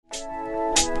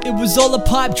It was all a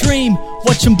pipe dream,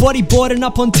 watching bodyboarding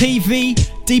up on TV.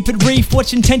 Deep at reef,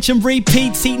 watching tension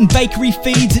repeats, eating bakery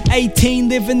feeds at 18,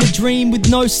 living the dream with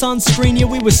no sunscreen. Yeah,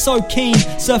 we were so keen,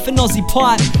 surfing Aussie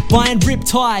pipe, buying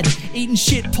Riptide, eating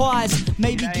shit pies.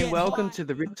 Maybe Hey, welcome to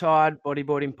the Riptide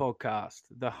Bodyboarding Podcast,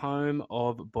 the home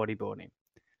of bodyboarding.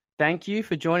 Thank you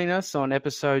for joining us on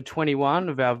episode 21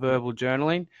 of our verbal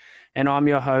journaling, and I'm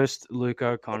your host, Luke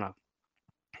O'Connor.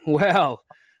 Well,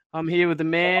 I'm here with the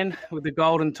man with the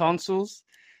golden tonsils.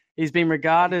 He's been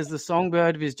regarded as the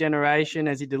songbird of his generation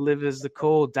as he delivers the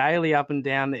call daily up and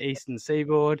down the eastern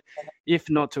seaboard, if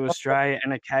not to Australia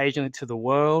and occasionally to the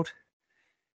world.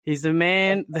 He's the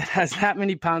man that has that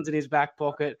many puns in his back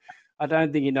pocket. I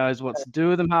don't think he knows what to do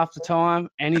with them half the time.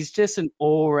 And he's just an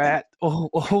all-round,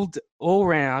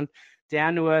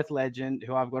 down-to-earth legend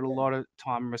who I've got a lot of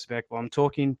time and respect for. I'm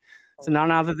talking to none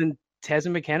other than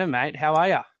Tezza McKenna, mate. How are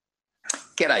you?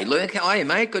 G'day, Luke. How are you,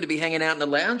 mate? Good to be hanging out in the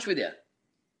lounge with you.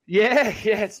 Yeah,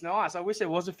 it's nice. I wish there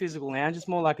was a physical lounge. It's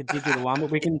more like a digital one, but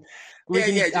we can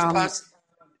pass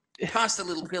the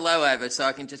little pillow over so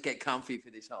I can just get comfy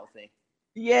for this whole thing.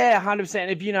 Yeah,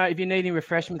 100%. If you need any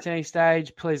refreshments at any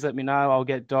stage, please let me know. I'll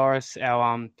get Doris,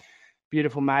 our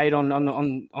beautiful maid,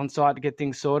 on site to get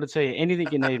things sorted. So yeah, anything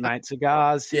you need, mate.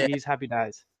 Cigars, CDs, happy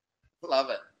days. Love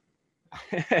it.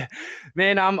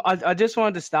 Man, I just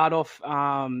wanted to start off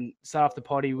the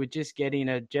potty with just getting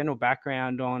a general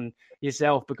background on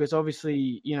yourself, because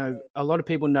obviously, a lot of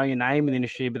people know your name in the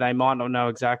industry, but they might not know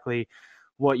exactly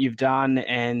what you've done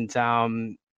and,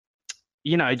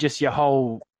 just your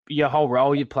whole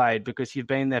role you played, because you've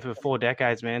been there for 4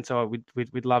 decades, man. So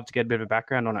we'd love to get a bit of a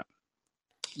background on it.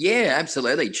 Yeah,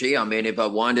 absolutely. Gee, I mean, if I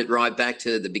wind it right back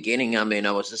to the beginning, I mean,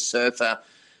 I was a surfer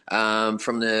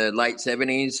from the late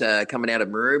 70s, coming out of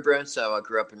Maroubra. So I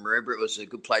grew up in Maroubra. It was a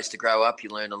good place to grow up.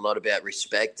 You learn a lot about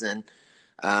respect and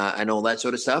all that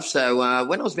sort of stuff. So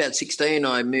when I was about 16,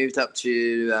 I moved up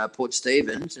to Port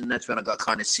Stephens, and that's when I got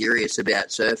kind of serious about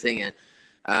surfing.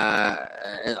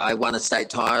 And I won a state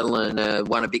title and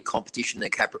won a big competition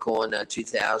at Capricorn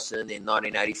 2000 in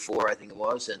 1984, I think it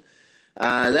was. And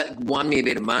that won me a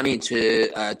bit of money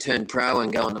to turn pro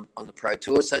and go on the pro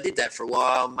tour. So I did that for a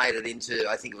while, made it into,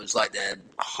 I think it was like the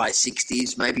high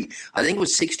 60s, maybe. I think it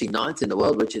was 69th in the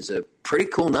world, which is a pretty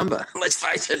cool number, let's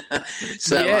face it.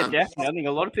 So, yeah, definitely. I think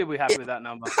a lot of people will be happy with that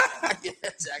number. Yeah,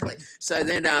 exactly. So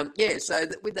then,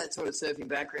 with that sort of surfing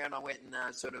background, I went and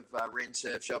ran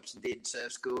surf shops and did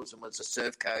surf schools and was a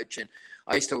surf coach. And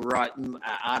I used to write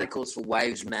articles for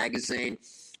Waves magazine.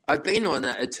 I've been on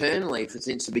that eternally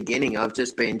since the beginning. I've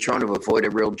just been trying to avoid a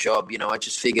real job. I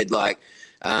just figured I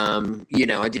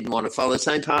didn't want to follow the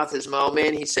same path as my old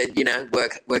man. He said,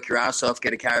 work your ass off,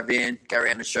 get a caravan, go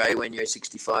around Australia when you're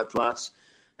 65 plus.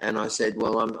 And I said,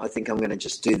 well, I think I'm going to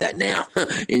just do that now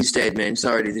instead, man.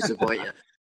 Sorry to disappoint you.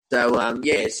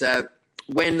 So,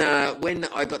 when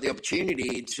I got the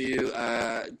opportunity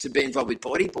to be involved with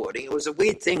bodyboarding, it was a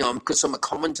weird thing because I'm a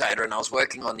commentator and I was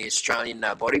working on the Australian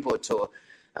bodyboard tour.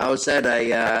 I was at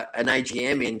an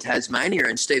AGM in Tasmania,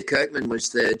 and Steve Kirkman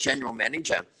was the general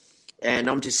manager. And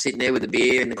I'm just sitting there with a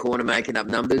beer in the corner making up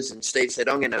numbers. And Steve said,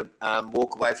 I'm going to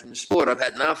walk away from the sport. I've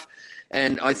had enough.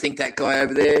 And I think that guy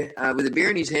over there with a beer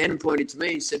in his hand and pointed to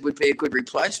me, he said, would be a good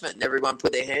replacement. And everyone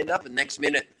put their hand up. And next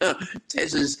minute,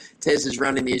 Tezza's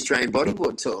running the Australian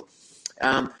bodyboard tour.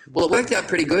 Well, it worked out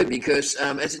pretty good because,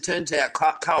 as it turns out,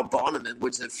 Carl Bonham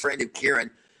was a friend of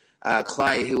Kieran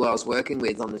Clay, who I was working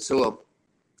with on the tour.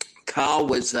 Carl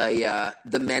was the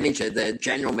manager, the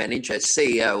general manager,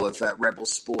 CEO of Rebel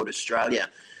Sport Australia.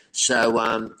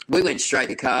 So we went straight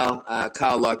to Carl.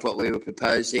 Carl liked what we were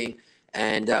proposing,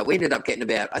 and we ended up getting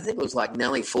about, I think it was like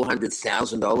nearly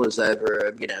 $400,000 over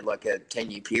a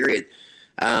 10-year period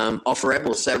off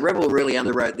Rebel. So Rebel really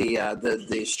underwrote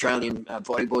the Australian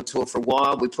bodyboard tour for a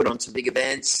while. We put on some big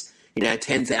events,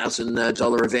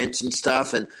 $10,000 events and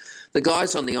stuff, and the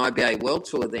guys on the IBA World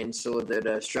Tour then saw that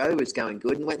Australia was going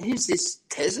good and went, who's this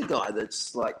Tezza guy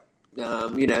that's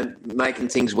making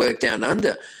things work down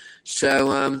under?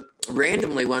 So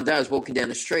randomly one day I was walking down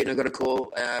the street and I got a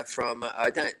call from,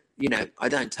 I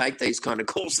don't take these kind of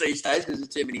calls these days because there's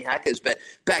too many hackers, but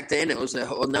back then it was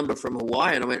a number from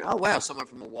Hawaii, and I went, oh wow, someone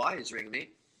from Hawaii is ringing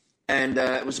me. And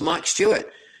it was Mike Stewart.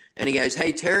 And he goes,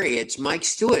 hey Terry, it's Mike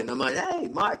Stewart. And I'm like, hey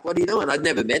Mike, what are you doing? I'd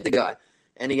never met the guy.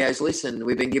 And he goes, listen,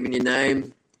 we've been giving your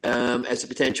name as a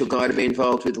potential guy to be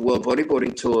involved with the World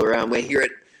Bodyboarding Tour. We're here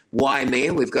at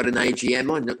Waimea. We've got an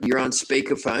AGM on. You're on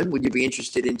speakerphone. Would you be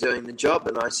interested in doing the job?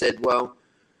 And I said, well,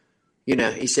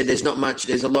 he said, there's not much.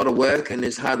 There's a lot of work and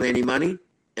there's hardly any money.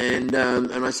 And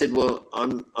I said, well,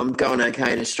 I'm going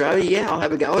okay in Australia. Yeah, I'll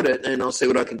have a go at it and I'll see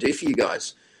what I can do for you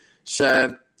guys.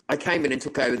 So I came in and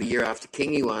took over the year after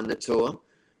Kingy won the tour.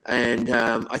 And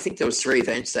I think there was 3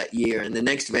 events that year. And the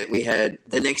next year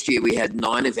we had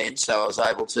 9 events. So I was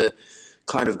able to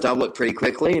kind of double it pretty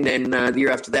quickly. And then the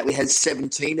year after that, we had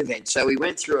 17 events. So we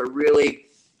went through a really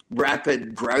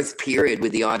rapid growth period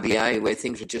with the IBA where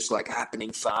things were just like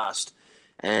happening fast.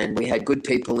 And we had good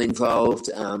people involved.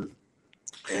 And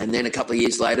then a couple of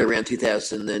years later, around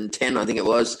 2010, I think it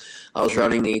was, I was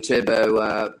running the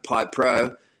Turbo Pipe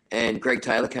Pro. And Greg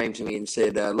Taylor came to me and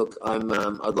said, look,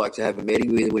 I'd like to have a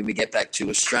meeting with you when we get back to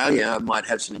Australia. I might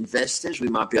have some investors. We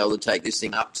might be able to take this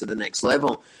thing up to the next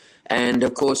level. And,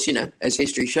 of course, as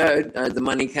history showed, the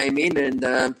money came in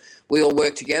and we all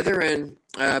worked together and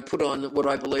put on what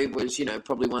I believe was,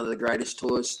 probably one of the greatest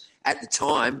tours at the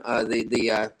time.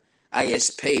 The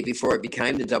ASP, before it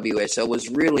became the WSL, was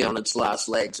really on its last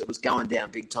legs. It was going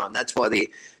down big time. That's why the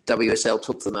WSL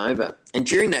took them over. And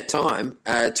during that time,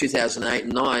 2008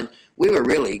 and 9, we were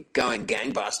really going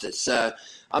gangbusters. So,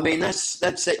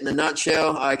 that's it in a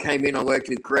nutshell. I came in, I worked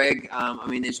with Greg.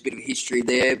 There's a bit of history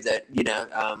there that,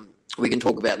 we can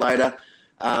talk about later.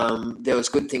 There was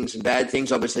good things and bad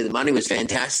things. Obviously, the money was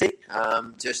fantastic.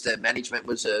 Just the management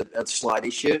was a slight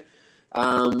issue. We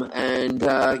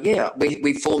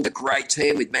formed a great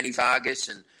team with Manny Vargas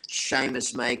and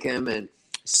Seamus Makem and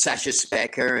Sasha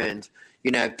Specker and,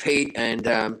 Pete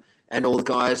and all the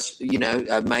guys,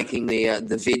 making the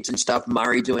vids and stuff.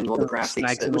 Murray doing all the graphics.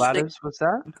 Snakes and Ladders, what's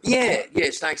that? Yeah,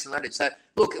 Snakes and Ladders. So,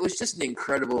 look, it was just an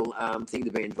incredible thing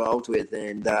to be involved with.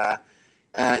 And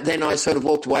then I sort of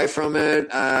walked away from it.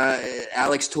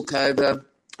 Alex took over.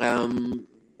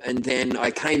 And then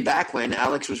I came back when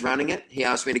Alex was running it. He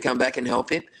asked me to come back and help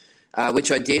him,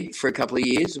 which I did for a couple of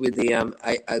years with the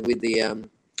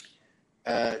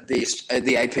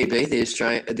APB,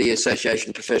 the Association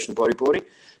of Professional Bodyboarding.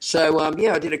 So I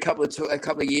did a couple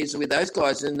of years with those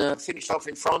guys and finished off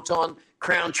in Fronton,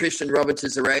 crowned Tristan Roberts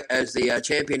as the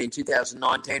champion in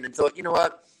 2019, and thought, you know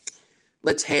what,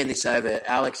 let's hand this over.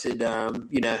 Alex had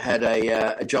had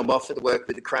a job offer to work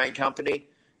with the crane company.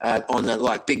 On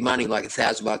the big money, like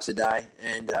 $1,000 a day,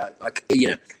 and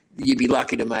you'd be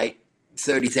lucky to make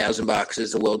 $30,000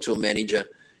 as a world tour manager,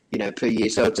 per year.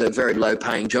 So it's a very low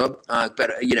paying job,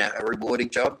 but a rewarding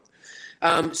job.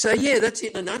 That's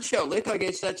it in a nutshell, Lick. I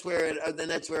guess that's where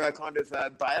I kind of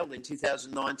bailed in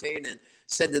 2019 and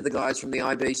said to the guys from the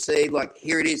IBC, like,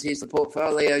 here it is, here's the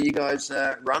portfolio, you guys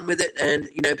run with it, and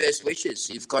best wishes.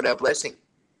 You've got our blessing.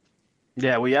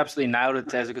 Yeah, we absolutely nailed it,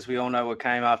 Tezza, because we all know what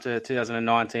came after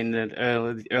 2019 and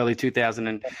early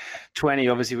 2020,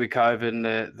 obviously with COVID and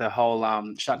the whole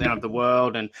shutdown of the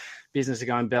world and business are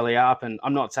going belly up. And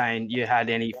I'm not saying you had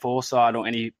any foresight or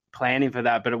any planning for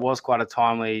that, but it was quite a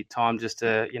timely time just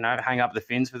to, hang up the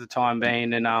fins for the time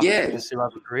being and pursue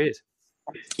other careers.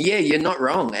 Yeah, you're not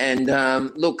wrong. And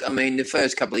the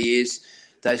first couple of years,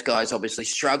 those guys obviously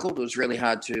struggled. It was really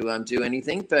hard to do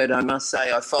anything, but I must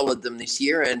say I followed them this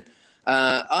year and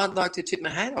I'd like to tip my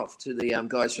hat off to the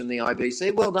guys from the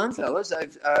IBC. Well done, fellas.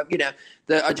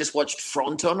 I just watched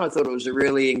Fronton. I thought it was a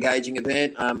really engaging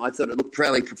event. I thought it looked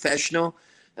fairly professional.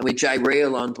 And with Jay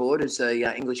Reel on board as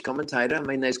a English commentator,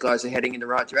 those guys are heading in the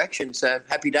right direction. So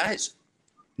happy days.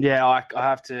 Yeah, I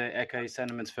have to echo your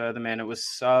sentiments further, man. It was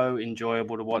so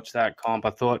enjoyable to watch that comp.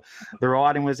 I thought the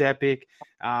riding was epic.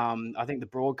 I think the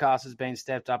broadcast has been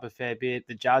stepped up a fair bit.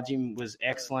 The judging was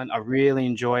excellent. I really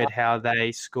enjoyed how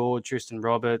they scored Tristan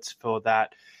Roberts for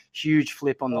that huge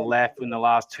flip on the left in the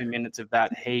last 2 minutes of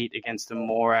that heat against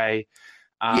Amore. I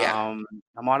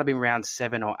might have been round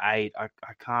 7 or 8. I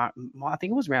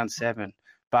think it was round 7.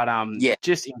 But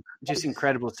just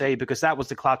incredible to see, because that was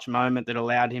the clutch moment that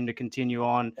allowed him to continue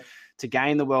on to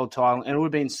gain the world title. And it would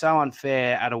have been so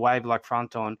unfair at a wave like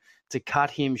Fronton to cut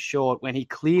him short when he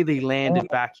clearly landed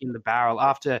back in the barrel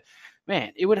after,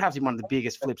 man, it would have to be one of the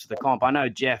biggest flips of the comp. I know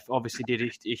Jeff obviously did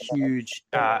a huge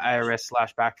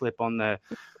ARS/backflip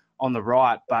on the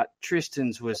right, but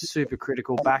Tristan's was super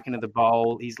critical back into the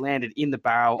bowl. He's landed in the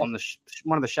barrel on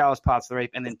one of the shallowest parts of the reef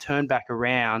and then turned back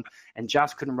around and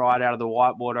just couldn't ride out of the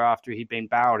white water after he'd been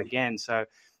barreled again. So,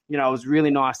 it was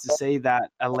really nice to see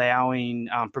that, allowing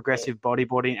progressive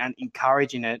bodyboarding and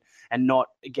encouraging it and not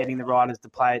getting the riders to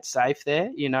play it safe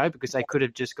there, because they could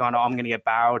have just gone, I'm going to get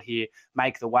barreled here,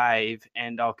 make the wave,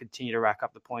 and I'll continue to rack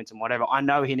up the points and whatever. I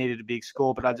know he needed a big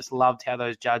score, but I just loved how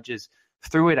those judges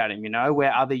threw it at him,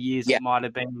 where other years it might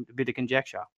have been a bit of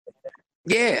conjecture.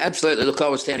 Yeah, absolutely. Look, I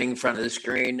was standing in front of the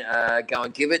screen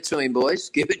going, give it to him, boys,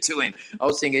 give it to him. I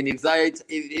was thinking if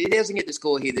he doesn't get the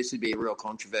score here, this would be a real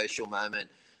controversial moment.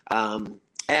 And,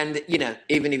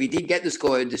 even if he did get the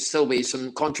score, there'd still be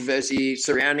some controversy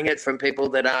surrounding it from people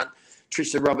that aren't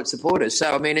Tristan Roberts supporters.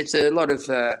 So, I mean, it's a lot of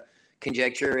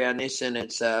conjecture around this, and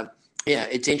it's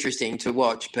it's interesting to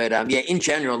watch. But, in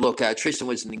general, look, Tristan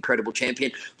was an incredible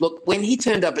champion. Look, when he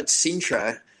turned up at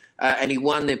Sintra and he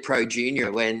won the Pro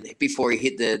Junior before he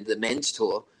hit the men's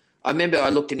tour, I remember I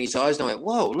looked in his eyes and I went,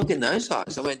 whoa, look in those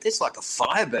eyes. I went, there's like a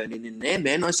fire burning in there,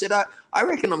 man. I said, I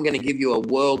reckon I'm going to give you a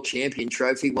world champion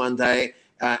trophy one day,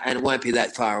 and it won't be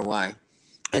that far away.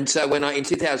 And so in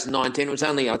 2019, it was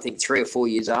only, I think, 3 or 4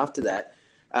 years after that,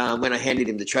 when I handed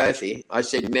him the trophy, I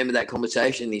said, remember that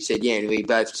conversation? And he said, yeah, and we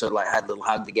both sort of like had a little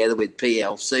hug together with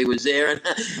PLC was there, and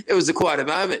it was quite a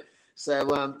moment.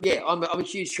 So, I'm a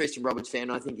huge Tristan Roberts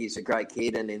fan. I think he's a great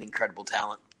kid and an incredible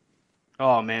talent.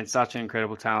 Oh, man, such an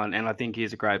incredible talent, and I think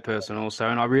he's a great person also.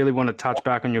 And I really want to touch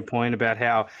back on your point about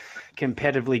how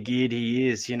competitively geared he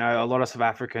is. You know, a lot of South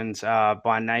Africans are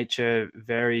by nature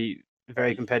very,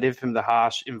 very competitive from the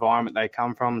harsh environment they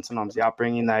come from, and sometimes the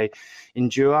upbringing they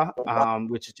endure,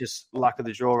 which is just luck of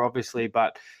the draw, obviously.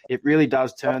 But it really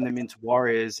does turn them into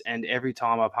warriors. And every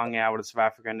time I've hung out with a South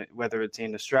African, whether it's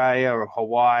in Australia or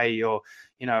Hawaii or,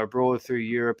 you know, abroad through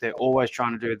Europe, they're always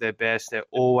trying to do their best. They're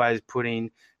always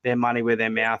putting their money where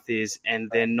their mouth is, and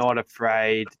they're not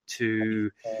afraid to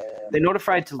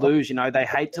lose. You know, they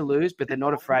hate to lose, but they're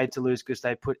not afraid to lose because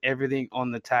they put everything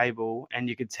on the table. And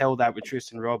you could tell that with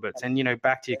Tristan Roberts. And, you know,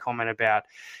 back to your comment about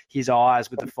his eyes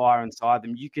with the fire inside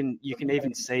them, you can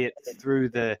even see it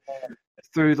through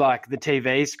like the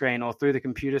TV screen or through the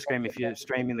computer screen if you're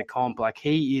streaming the comp. Like,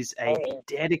 he is a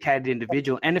dedicated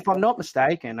individual. And if I'm not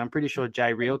mistaken, I'm pretty sure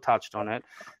Jay Reel touched on it,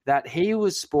 that he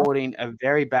was sporting a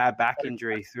very bad back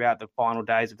injury throughout the final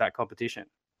days of that competition.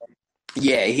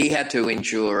 Yeah, he had to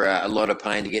endure a lot of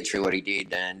pain to get through what he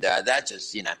did. And that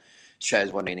just, you know,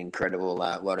 shows what an incredible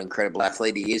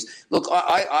athlete he is. Look,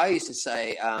 I used to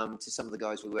say to some of the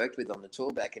guys we worked with on the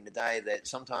tour back in the day that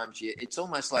sometimes it's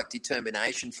almost like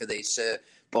determination for these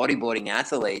bodyboarding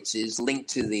athletes is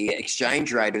linked to the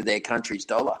exchange rate of their country's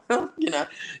dollar. You know,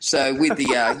 so with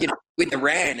the with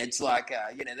Iran, it's like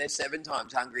they're 7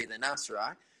 times hungrier than us,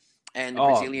 right? And the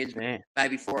Brazilians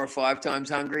maybe 4 or 5 times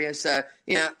hungrier. So,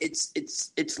 you know,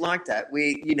 it's like that.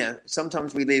 We, you know,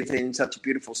 sometimes we live in such a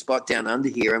beautiful spot down under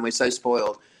here, and we're so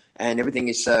spoiled, and everything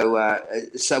is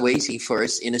so easy for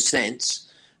us in a sense.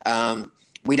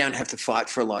 We don't have to fight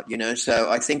for a lot, you know.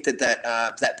 So I think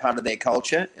that part of their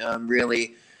culture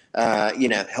really,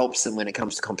 helps them when it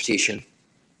comes to competition.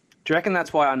 Do you reckon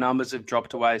that's why our numbers have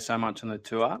dropped away so much on the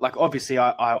tour? Like, obviously,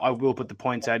 I will put the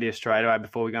points out here straight away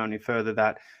before we go any further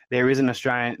that there isn't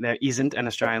an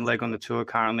Australian leg on the tour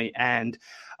currently, and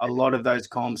a lot of those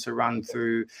comps are run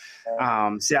through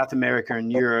South America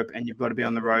and Europe, and you've got to be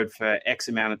on the road for X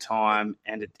amount of time,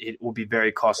 and it will be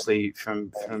very costly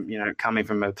from coming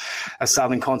from a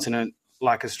southern continent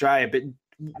like Australia. But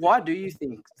why do you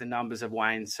think the numbers have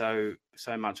waned so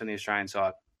much on the Australian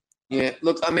side? Yeah,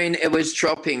 look, I mean, it was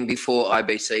dropping before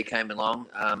IBC came along.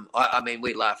 I mean,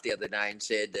 we laughed the other day and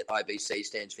said that IBC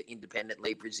stands for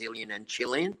Independently Brazilian and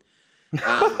Chilean.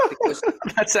 Because,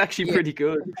 that's actually pretty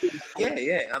good.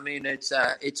 Yeah. I mean, it's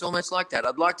almost like that.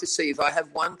 I'd like to see, if I have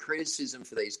one criticism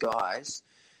for these guys,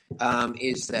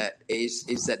 is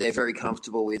that they're very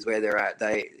comfortable with where they're at.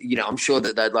 I'm sure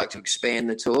that they'd like to expand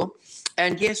the tour.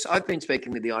 And yes, I've been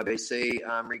speaking with the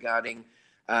IBC regarding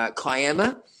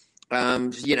Kiama.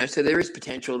 So there is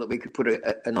potential that we could put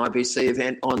an IBC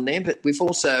event on there, but we've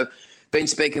also been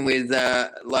speaking with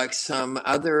some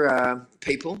other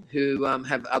people who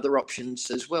have other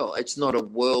options as well. It's not a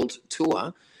world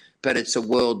tour, but it's a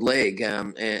world leg,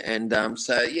 so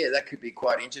that could be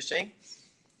quite interesting.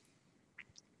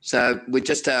 So we're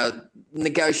just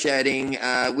negotiating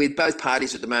with both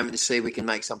parties at the moment to see if we can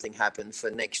make something happen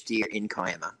for next year in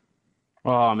Kiama.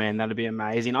 Oh, man, that'd be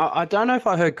amazing. I don't know if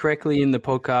I heard correctly in the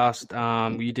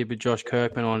podcast you did with Josh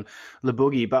Kirkman on Le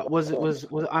Boogie, but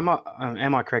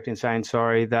am I correct in saying,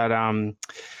 that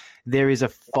there is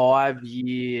a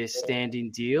 5-year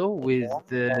standing deal with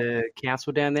the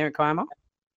council down there at Kiama?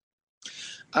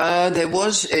 There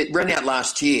was. It ran out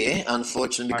last year,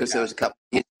 unfortunately, because there was a couple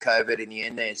of years of COVID in the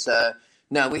end there. So,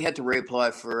 no, we had to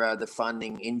reapply for the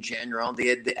funding in general.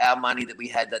 Our money that we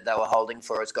had that they were holding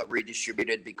for us got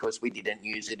redistributed because we didn't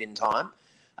use it in time.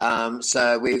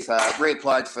 So we've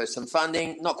reapplied for some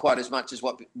funding, not quite as much as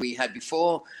what we had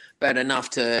before, but enough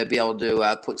to be able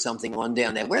to put something on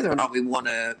down there. Whether or not we want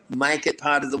to make it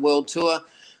part of the world tour,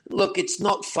 look, it's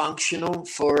not functional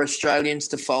for Australians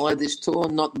to follow this tour,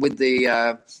 not with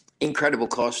the incredible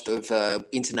cost of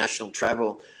international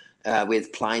travel.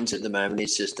 With planes at the moment,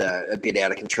 it's just a bit out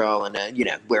of control, and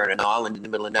we're on an island in the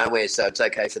middle of nowhere, so it's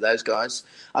okay for those guys.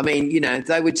 I mean,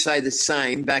 they would say the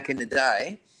same back in the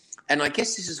day I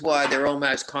guess this is why they're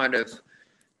almost kind of,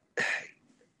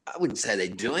 I wouldn't say they're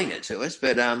doing it to us,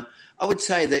 but I would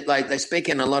say that like they speak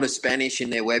in a lot of Spanish in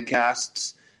their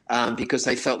webcasts because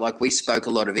they felt like we spoke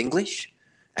a lot of English,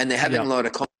 and they're having a lot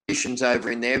of competitions over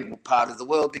in their part of the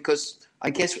world because I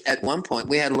guess at one point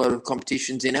we had a lot of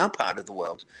competitions in our part of the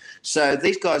world. So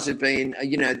these guys have been,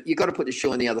 you got to put the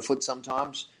shoe on the other foot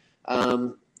sometimes.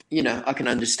 I can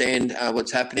understand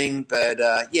what's happening, but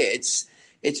it's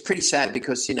pretty sad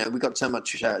because we've got so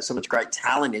much great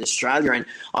talent in Australia, and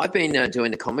I've been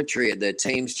doing the commentary at the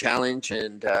Teams Challenge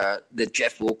and the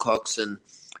Jeff Wilcox and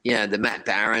the Matt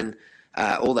Barron,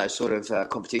 all those sort of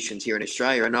competitions here in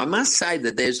Australia, and I must say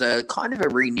that there's a kind of a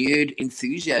renewed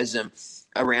enthusiasm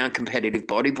around competitive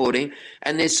bodyboarding,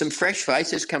 and there's some fresh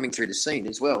faces coming through the scene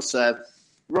as well. So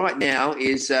right now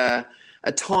is a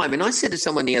time, and I said to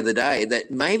someone the other day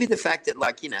that maybe the fact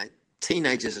that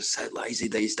teenagers are so lazy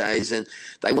these days and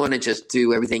they want to just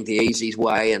do everything the easy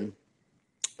way, and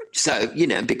so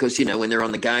because when they're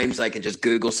on the games they can just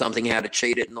Google something how to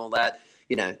cheat it and all that.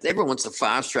 Everyone wants the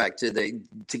fast track to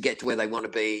get to where they want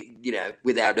to be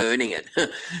without earning it.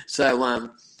 So I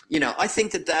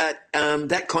think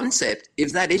that concept,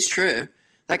 if that is true,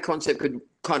 that concept could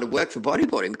kind of work for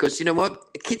bodyboarding because you know what,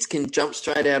 kids can jump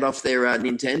straight out off their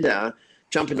Nintendo,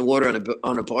 jump in the water on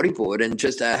a bodyboard and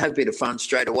just have a bit of fun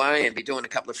straight away and be doing a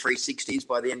couple of 360s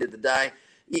by the end of the day.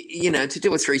 To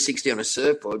do a 360 on a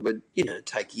surfboard would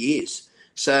take years.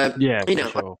 So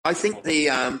sure. I think at the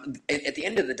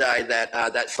end of the day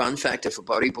that fun factor for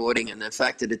bodyboarding and the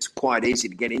fact that it's quite easy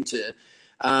to get into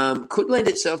could lend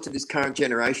itself to this current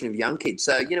generation of young kids.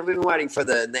 So we've been waiting for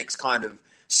the next kind of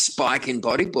spike in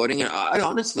bodyboarding, and I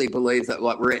honestly believe that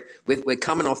we're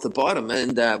coming off the bottom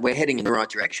and we're heading in the right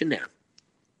direction now.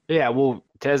 Yeah, well,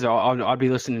 Tezza, I'd be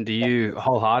listening to you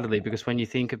wholeheartedly because when you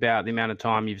think about the amount of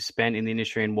time you've spent in the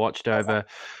industry and watched over,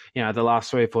 the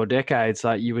last 3 or 4 decades,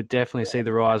 like you would definitely see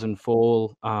the rise and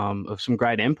fall of some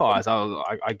great empires.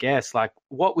 I guess, like,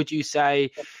 what would you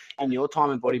say in your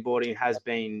time in bodyboarding has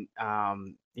been,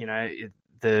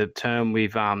 the term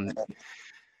we've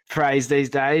phrased these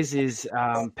days is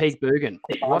peak Boogan.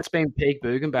 What's been peak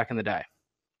Boogan back in the day?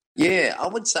 Yeah, I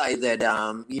would say that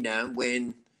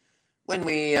when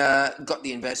we got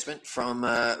the investment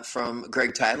from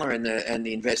Greg Taylor and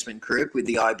the investment group with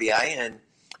the IBA, and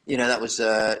that was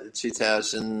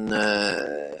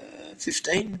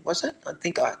 2015, was it? I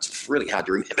think it's really hard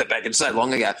to remember back. It's so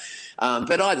long ago.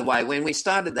 But either way, when we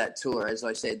started that tour, as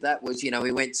I said, that was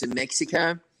we went to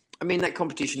Mexico. I mean, that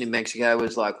competition in Mexico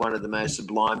was like one of the most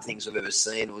sublime things I've ever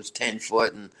seen. It was 10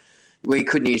 foot and we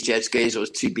couldn't use jet skis. It was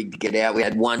too big to get out. We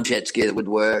had one jet ski that would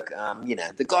work.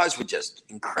 The guys were just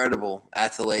incredible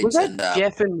athletes. Was that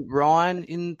Jeff and Ryan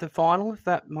in the final, if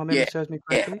that my memory serves me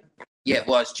correctly? Yeah, it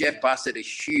was. Jeff busted a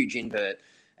huge invert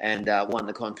and won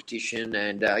the competition.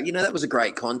 And, that was a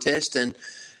great contest. And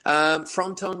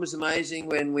Fronton was amazing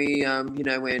when we,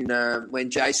 when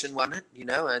Jason won it,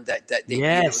 and that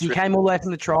yes, he came all the way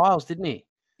from the trials, didn't he?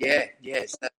 Yeah,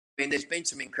 yes. I mean, there's been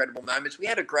some incredible moments. We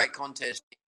had a great contest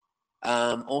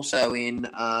also in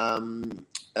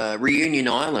Reunion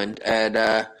Island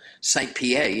at St.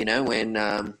 Pierre, when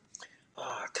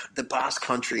the Basque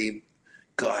Country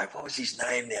guy, what was his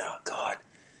name now? God.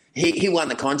 He won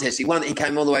the contest. He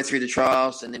came all the way through the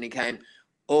trials and then he came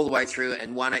all the way through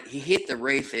and won it. He hit the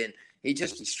reef and he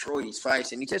just destroyed his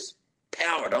face and he just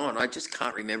powered on. I just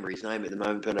can't remember his name at the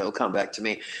moment, but it'll come back to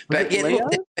me. Was it Leo?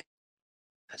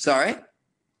 Sorry?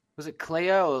 Was it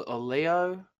Cleo or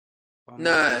Leo?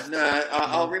 No,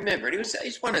 I'll remember it.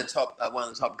 He's one of the top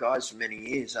guys for many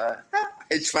years.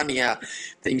 It's funny how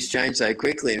things change so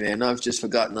quickly, man. I've just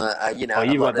forgotten.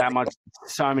 You've got that much,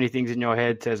 so many things in your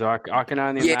head, Tezza. I can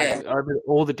only imagine over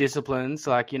all the disciplines.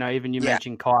 Like even you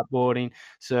mentioned kiteboarding,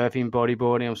 surfing,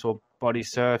 bodyboarding. I'm sure body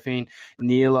surfing,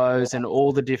 Nilos, and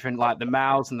all the different the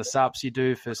males and the sups you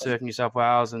do for Surfing New South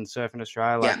Wales and Surfing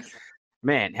Australia.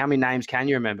 Man, how many names can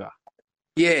you remember?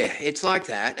 Yeah, it's like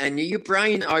that. And your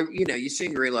brain, you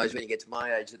soon realise when you get to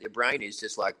my age that your brain is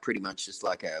just pretty much just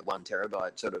like a 1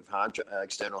 terabyte sort of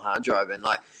external hard drive. And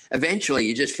eventually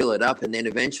you just fill it up and then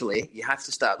eventually you have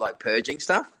to start purging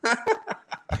stuff.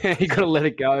 You got to let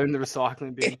it go in the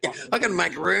recycling bin. I got to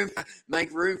make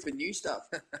room for new stuff.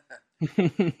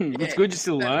 It's good you're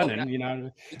still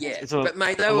learning, Yeah, but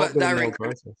mate, they were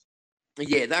incredible.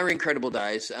 Yeah, they were incredible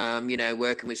days.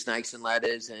 Working with Snakes and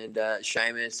Ladders and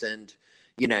Seamus and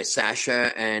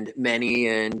Sasha and Manny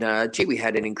and we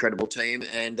had an incredible team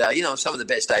and some of the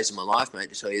best days of my life,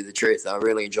 mate, to tell you the truth. I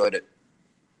really enjoyed it.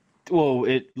 Well,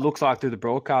 it looks like through the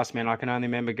broadcast, man. I can only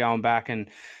remember going back and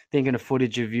thinking of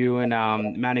footage of you and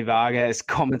Manny Vargas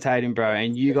commentating, bro.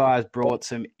 And you guys brought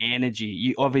some energy.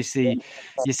 You obviously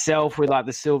yourself with like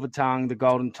the silver tongue, the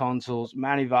golden tonsils,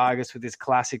 Manny Vargas with his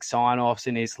classic sign-offs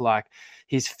and his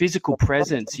physical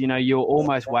presence. You know, you're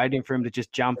almost waiting for him to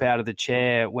just jump out of the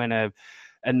chair when a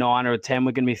 9 or a 10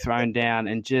 were going to be thrown down,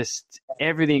 and just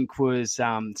everything was so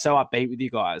upbeat with you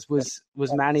guys. Was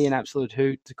Manny an absolute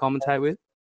hoot to commentate with?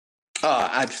 Oh,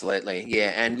 absolutely.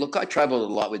 Yeah. And look, I traveled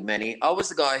a lot with Manny. I was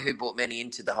the guy who brought Manny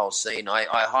into the whole scene. I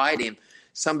hired him.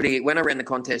 When I ran the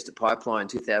contest at Pipeline in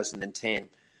 2010,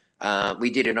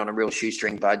 we did it on a real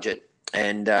shoestring budget.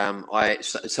 And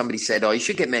somebody said, "Oh, you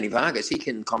should get Manny Vargas. He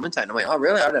can commentate." And I went, "Oh,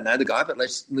 really? I don't know the guy, but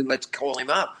let's call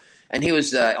him up." And he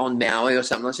was on Maui or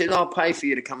something. I said, "I'll pay for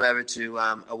you to come over to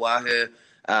Oahu.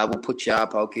 We'll put you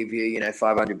up. I'll give you,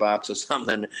 $500 or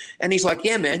something." And he's like,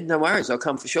 "Yeah, man, no worries. I'll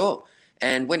come for sure."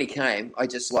 And when he came, I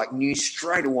just knew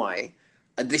straight away,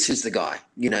 this is the guy.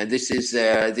 This is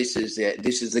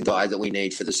the guy that we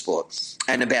need for the sport.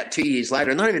 And about 2 years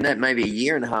later, not even that, maybe a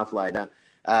year and a half later,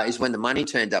 is when the money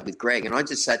turned up with Greg. And I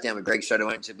just sat down with Greg straight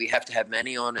away and said, "We have to have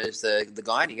Manny on as the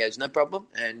guy." And he goes, "No problem."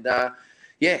 And I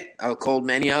called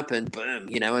Manny up and boom,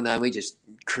 and then we just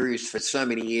cruised for so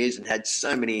many years and had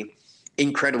so many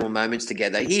incredible moments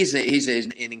together. He's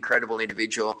an incredible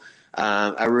individual.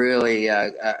 A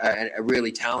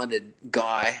really talented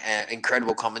guy,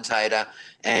 incredible commentator,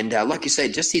 and like you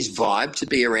said, just his vibe to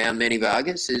be around Manny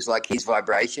Vargas is his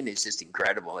vibration is just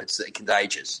incredible. It's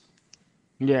contagious.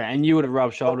 Yeah, and you would have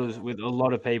rubbed shoulders with a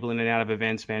lot of people in and out of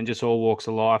events, man, just all walks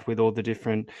of life with all the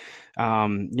different,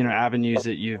 avenues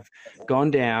that you've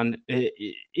gone down.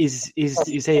 Is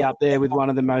he up there with one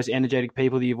of the most energetic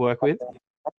people that you've worked with?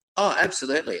 Oh,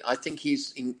 absolutely. I think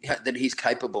he's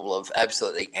capable of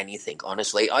absolutely anything,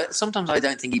 honestly. Sometimes I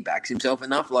don't think he backs himself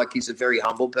enough. He's a very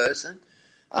humble person.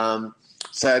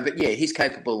 But yeah, he's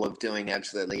capable of doing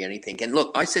absolutely anything. And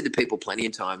look, I said to people plenty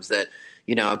of times that,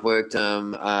 I've worked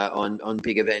on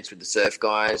big events with the surf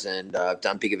guys, and I've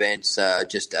done big events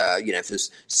for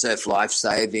surf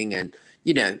life-saving and,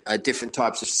 different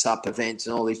types of SUP events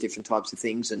and all these different types of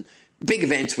things, and big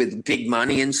events with big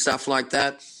money and stuff like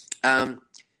that.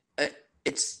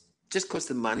 It's just because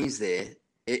the money's there,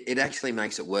 it actually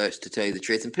makes it worse, to tell you the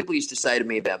truth. And people used to say to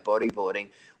me about bodyboarding,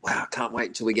 "Wow, I can't wait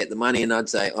until we get the money." And I'd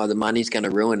say, "Oh, the money's going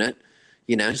to ruin it."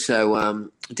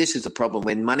 So this is the problem.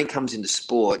 When money comes into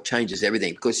sport, changes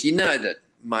everything, because that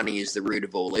money is the root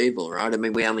of all evil, right? I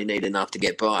mean, we only need enough to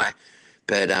get by.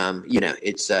 But,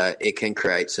 it can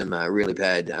create some really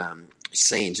bad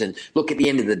scenes. And look, at the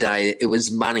end of the day, it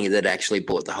was money that actually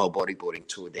brought the whole bodyboarding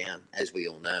tour down, as we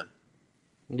all know.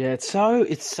 Yeah, it's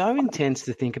so intense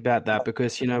to think about that,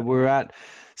 because, we're at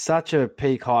such a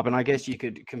peak hype, and I guess you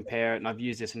could compare it, and I've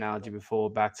used this analogy before,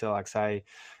 back to say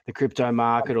the crypto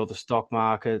market or the stock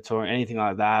markets or anything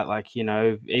like that.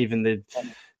 Even the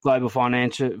global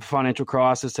financial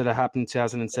crisis that happened in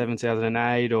 2007,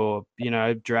 2008, or,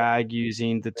 drag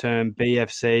using the term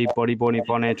BFC, bodyboarding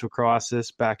financial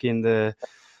crisis, back in the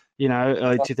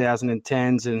early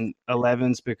 2010s and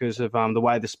 11s, because of the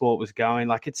way the sport was going.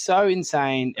 It's so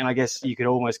insane. And I guess you could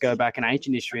almost go back in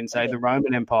ancient history and say the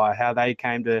Roman Empire, how they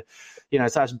came to,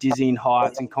 such dizzying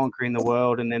heights and conquering the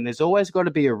world. And then there's always got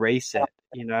to be a reset,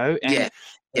 and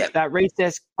that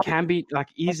reset can be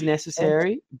is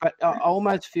necessary. But I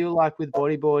almost feel like with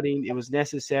bodyboarding, it was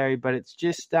necessary, but it's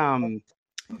just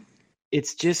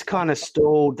kind of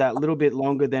stalled that little bit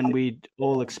longer than we'd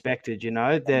all expected.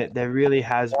 There really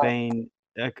has been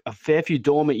a fair few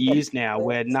dormant years now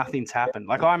where nothing's happened.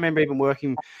 I remember even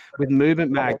working with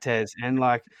Movement Mag, Tez, and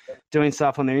doing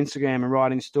stuff on their Instagram and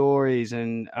writing stories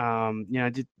and,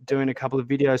 doing a couple of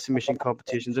video submission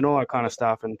competitions and all that kind of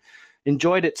stuff, and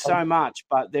enjoyed it so much.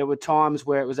 But there were times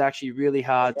where it was actually really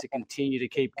hard to continue to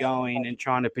keep going and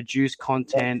trying to produce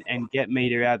content and get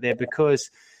media out there,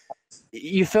 because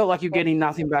you felt like you're getting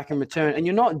nothing back in return, and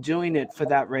you're not doing it for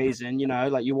that reason. You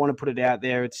want to put it out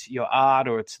there. It's your art,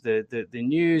 or it's the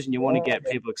news, and you want to get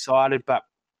people excited. But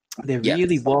there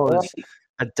really was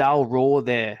a dull roar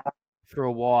there for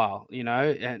a while,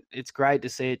 and it's great to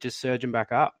see it just surging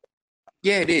back up.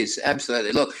 Yeah, it is.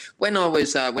 Absolutely. Look, when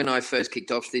I first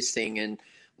kicked off this thing, and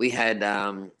we had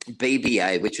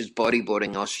BBA, which was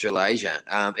Bodyboarding Australasia.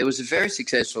 It was a very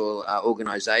successful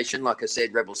organisation. Like I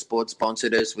said, Rebel Sports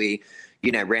sponsored us. We,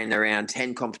 ran around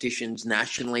 10 competitions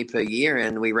nationally per year,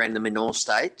 and we ran them in all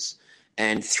states.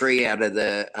 And 3 out of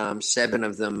the 7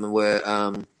 of them were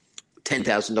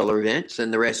 $10,000 events,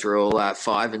 and the rest were all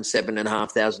 $5,000 and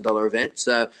 $7,500 events.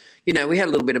 So, we had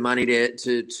a little bit of money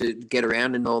to get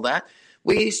around and all that.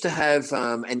 we used to have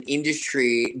an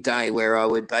industry day where I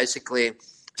would basically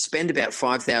spend about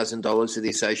 $5,000 of the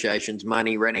association's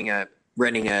money renting a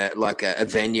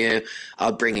venue.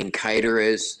 I'd bring in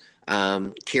caterers.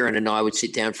 Kieran and I would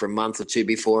sit down for a month or two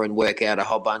before and work out a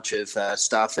whole bunch of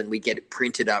stuff, and we get it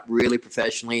printed up really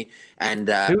professionally and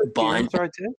bind.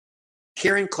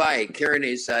 Kieran Clay. Kieran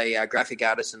is a graphic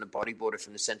artist and a bodyboarder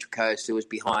from the Central Coast who was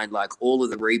behind like all of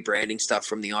the rebranding stuff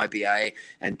from the IBA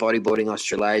and Bodyboarding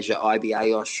Australasia,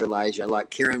 IBA Australasia. Like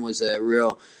Kieran was a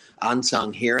real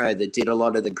unsung hero that did a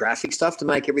lot of the graphic stuff to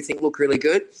make everything look really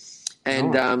good.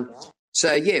 And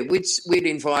so, yeah, we'd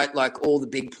invite like all the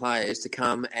big players to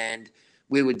come, and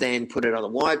we would then put it on a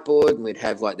whiteboard, and we'd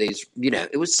have like these,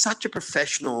 it was such a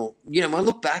professional, when I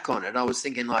look back on it, I was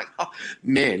thinking like, oh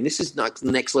man, this is like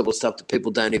next level stuff that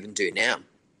people don't even do now.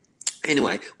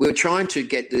 Anyway, we were trying to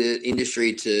get the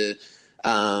industry to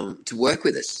work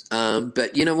with us.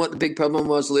 But you know what the big problem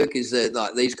was, Luke, is that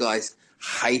like these guys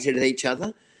hated each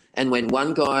other. And when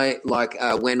one guy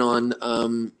went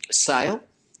on sale,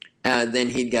 then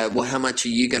he'd go, well, how much are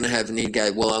you going to have? And he'd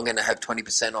go, well, I'm going to have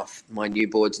 20% off my new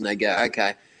boards. And they'd go,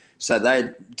 okay. So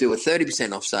they'd do a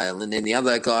 30% off sale. And then the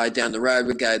other guy down the road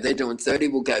would go, they're doing 30,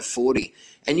 we'll go 40.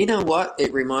 And you know what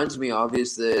it reminds me of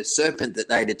is the serpent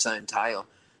that ate its own tail.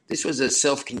 This was a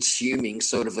self-consuming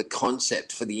sort of a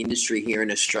concept for the industry here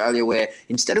in Australia, where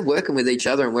instead of working with each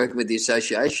other and working with the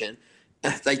association,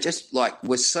 they just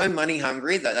were so money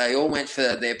hungry that they all went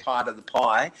for their part of the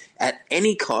pie at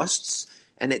any costs.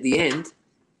 And at the end,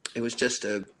 it was just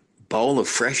a bowl of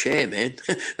fresh air, man.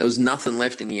 There was nothing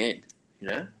left in the end,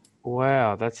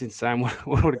 Wow, that's insane.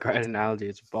 What a great analogy.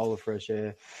 It's a bowl of fresh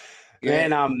air. Yeah.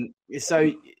 Man,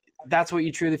 so that's what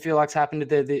you truly feel like's happened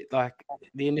to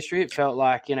the industry? It felt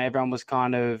like, everyone was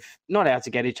kind of not out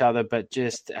to get each other, but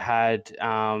just had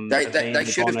they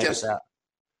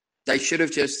should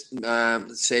have just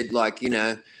said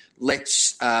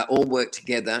let's all work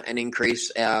together and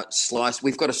increase our slice.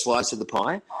 We've got a slice of the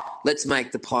pie. Let's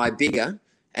make the pie bigger,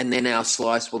 and then our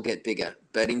slice will get bigger.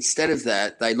 But instead of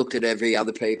that, they looked at every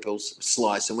other people's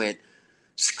slice and went,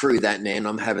 screw that, man,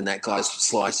 I'm having that guy's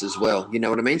slice as well. You know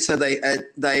what I mean? So they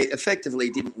effectively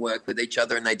didn't work with each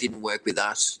other, and they didn't work with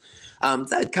us.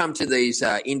 They'd come to these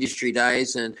industry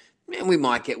days, and we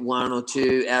might get one or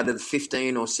two out of the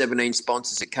 15 or 17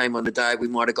 sponsors that came on the day. We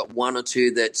might have got one or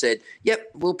two that said, yep,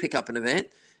 we'll pick up an event.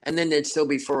 And then there'd still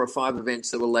be 4 or 5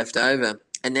 events that were left over.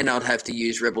 And then I'd have to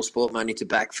use Rebel Sport money to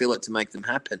backfill it to make them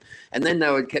happen. And then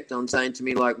they would kept on saying to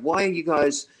me, why are you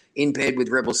guys in bed with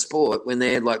Rebel Sport when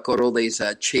they're got all these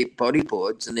cheap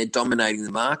bodyboards and they're dominating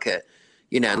the market?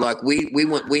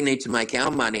 We need to make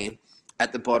our money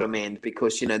at the bottom end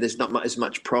because, there's not as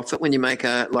much profit when you make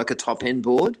a top end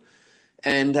board.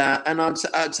 And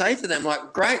I'd say to them,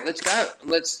 great, let's go.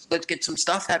 Let's get some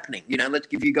stuff happening. Let's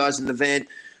give you guys an event.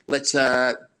 Let's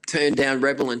turn down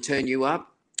Rebel and turn you up.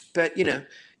 But,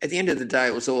 at the end of the day,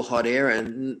 it was all hot air.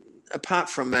 And apart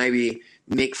from maybe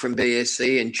Mick from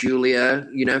BSC and Julia,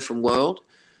 from World,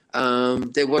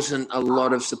 there wasn't a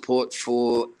lot of support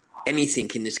for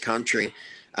anything in this country.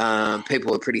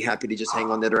 People were pretty happy to just hang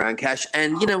on to their own cash.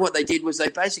 And what they did was they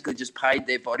basically just paid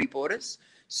their bodyboarders.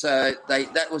 So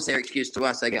that was their excuse to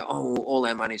us. They go, oh, all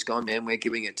our money's gone, man. We're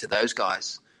giving it to those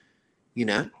guys,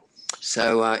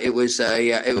 So it was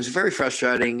a very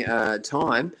frustrating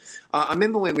time. I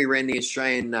remember when we ran the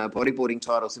Australian bodyboarding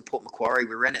titles in Port Macquarie,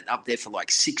 we ran it up there for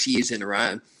 6 years in a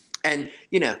row. And,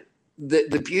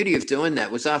 the beauty of doing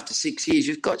that was after 6 years,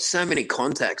 you've got so many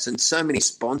contacts and so many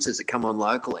sponsors that come on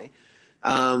locally.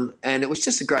 And it was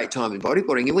just a great time in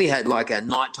bodyboarding. And we had a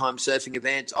nighttime surfing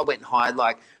event. I went and hired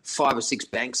 5 or 6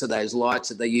 banks of those lights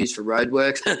that they use for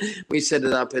roadworks. We set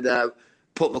it up at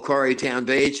Port Macquarie Town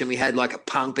Beach, and we had a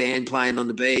punk band playing on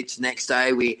the beach. Next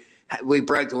day, we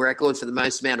broke the record for the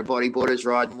most amount of bodyboarders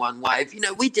riding one wave.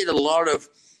 We did a lot of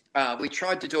we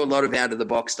tried to do a lot of out of the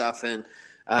box stuff. And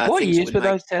what years were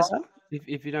those, Tezza?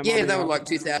 If you don't mind. Yeah, they were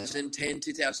 2010,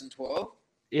 2012.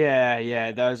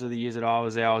 Yeah, those are the years that I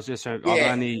was there. I was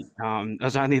only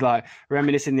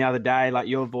reminiscing the other day.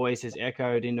 Your voice has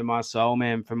echoed into my soul,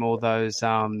 man, from all those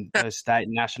state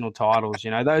and national titles.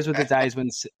 Those were the days when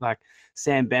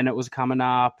Sam Bennett was coming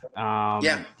up.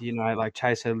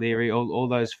 Chase O'Leary, all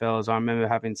those fellas. I remember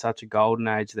having such a golden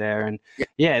age there, and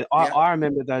I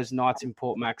remember those nights in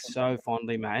Port Mac so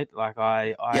fondly, mate.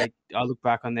 I look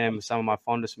back on them with some of my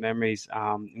fondest memories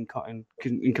in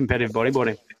competitive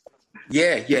bodyboarding.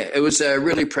 Yeah, it was a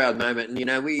really proud moment.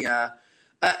 And, we,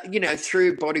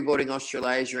 through Bodyboarding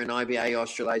Australasia and IBA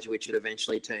Australasia, which it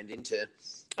eventually turned into,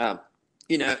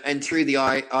 and through the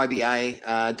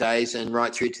IBA days and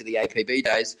right through to the APB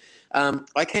days,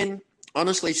 I can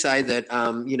honestly say that,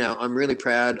 I'm really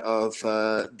proud of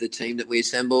the team that we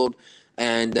assembled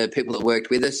and the people that worked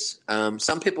with us.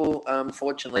 Some people,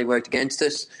 fortunately, worked against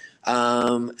us. We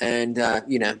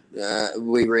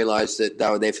realised that they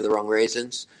were there for the wrong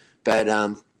reasons. But,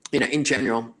 in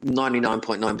general,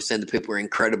 99.9% of the people were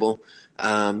incredible.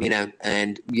 I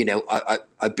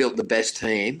built the best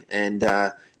team,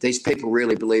 and these people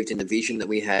really believed in the vision that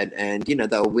we had, and, they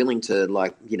were willing to,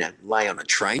 lay on a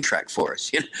train track for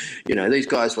us. These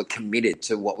guys were committed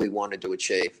to what we wanted to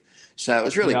achieve. So it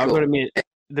was really cool. I've got to admit,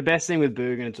 the best thing with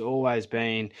Boogan, it's always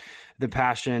been the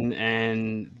passion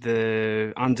and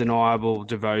the undeniable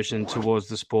devotion towards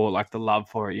the sport, like the love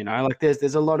for it, Like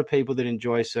there's a lot of people that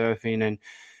enjoy surfing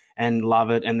and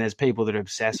love it, and there's people that are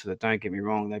obsessed with it. Don't get me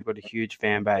wrong, they've got a huge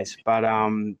fan base. But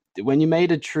when you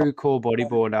meet a true core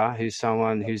bodyboarder who's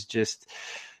someone who's just,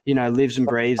 lives and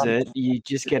breathes it, you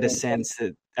just get a sense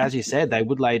that, as you said, they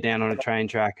would lay down on a train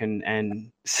track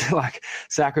and like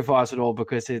sacrifice it all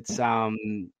because it's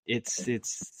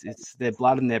their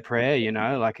blood and their prayer,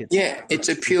 it's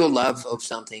a pure love of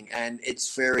something, and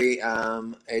it's very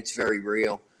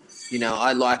real.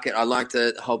 I like it. I like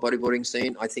the whole bodyboarding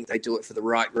scene. I think they do it for the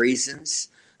right reasons.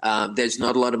 There's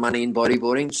not a lot of money in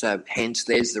bodyboarding, so hence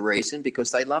there's the reason,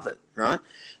 because they love it, right?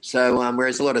 So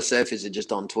whereas a lot of surfers are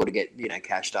just on tour to get,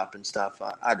 cashed up and stuff,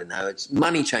 I don't know. It's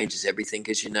money changes everything,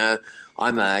 because,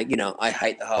 I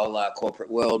hate the whole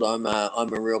corporate world. I'm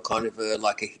a real kind of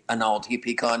an old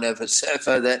hippie kind of a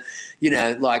surfer that,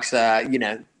 likes,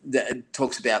 that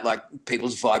talks about like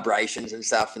people's vibrations and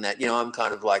stuff and that, I'm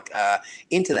kind of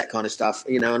into that kind of stuff,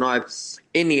 and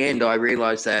in the end, I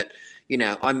realized that,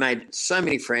 I made so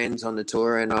many friends on the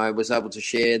tour, and I was able to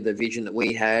share the vision that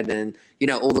we had, and,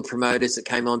 all the promoters that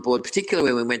came on board,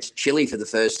 particularly when we went to Chile for the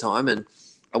first time. And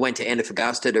I went to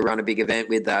Antofagasta to run a big event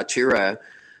with Churro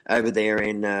over there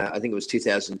in, I think it was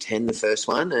 2010, the first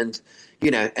one. And,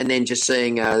 and then just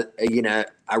seeing,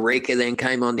 Arica then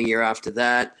came on the year after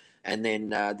that. And then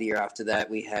the year after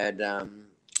that, we had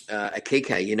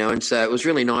Akike, and so it was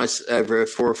really nice over a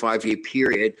 4 or 5 year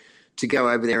period to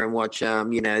go over there and watch,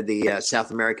 the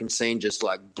South American scene just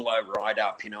blow right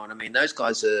up, what I mean? Those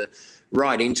guys are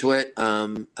right into it.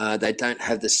 They don't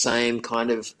have the same kind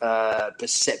of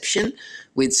perception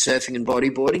with surfing and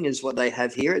bodyboarding as what they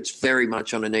have here. It's very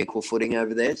much on an equal footing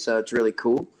over there, so it's really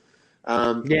cool.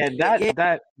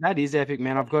 That is epic,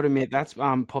 man. I've got to admit, that's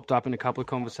popped up in a couple of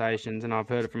conversations, and I've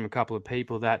heard it from a couple of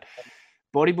people that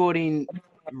bodyboarding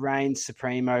reigns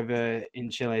supreme over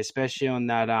in Chile, especially on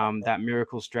that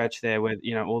miracle stretch there where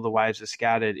all the waves are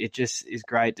scattered. It just is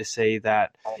great to see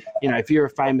that, if you're a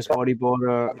famous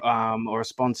bodyboarder or a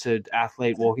sponsored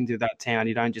athlete walking through that town,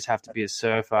 you don't just have to be a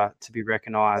surfer to be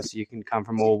recognized. You can come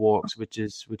from all walks, which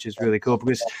is really cool,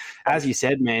 because as you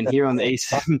said, man, here on the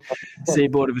eastern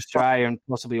seaboard of Australia and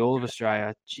possibly all of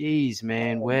Australia, geez,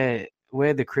 man, we're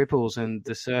the cripples and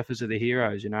the surfers are the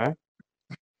heroes,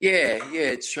 Yeah,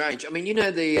 it's strange. I mean,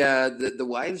 the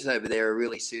waves over there are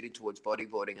really suited towards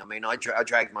bodyboarding. I mean, I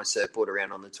dragged my surfboard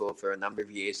around on the tour for a number of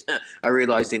years. I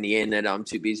realised in the end that I'm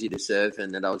too busy to surf,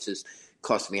 and that I was just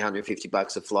costing me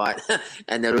 $150 a flight,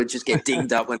 and that it would just get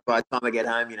dinged up by the time I get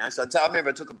home. So I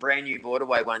remember I took a brand new board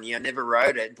away one year. I never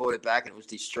rode it, bought it back, and it was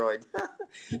destroyed.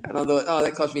 And I thought,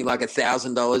 that cost me like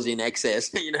 $1,000 in excess,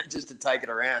 just to take it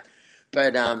around.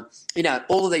 But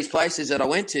all of these places that I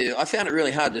went to, I found it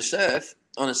really hard to surf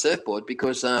on a surfboard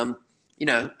because, all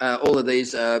of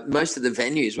these, most of the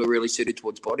venues were really suited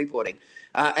towards bodyboarding.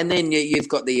 And then you've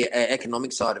got the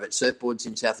economic side of it. Surfboards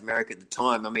in South America at the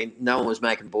time, I mean, no one was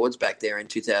making boards back there in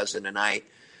 2008.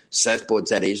 Surfboards,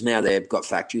 that is. Now they've got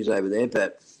factories over there.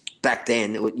 But back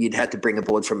then, you'd have to bring a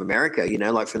board from America,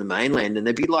 like from the mainland, and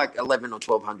they'd be like $1,100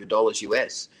 or $1,200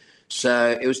 US.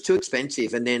 So it was too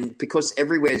expensive. And then because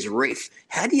everywhere's reef,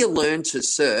 how do you learn to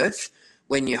surf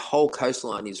when your whole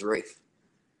coastline is reef?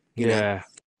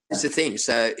 It's the thing.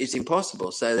 So it's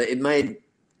impossible. So it made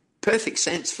perfect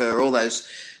sense for all those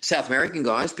South American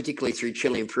guys, particularly through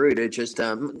Chile and Peru, to just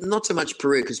not so much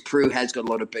Peru, because Peru has got a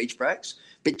lot of beach breaks,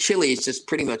 but Chile is just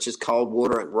pretty much just cold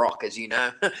water and rock, as you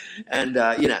know. And,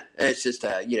 it's just,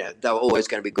 they were always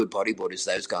going to be good bodyboarders,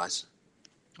 those guys.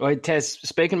 Well, Tez,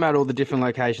 speaking about all the different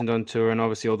locations on tour and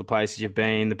obviously all the places you've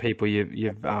been, the people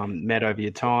you've met over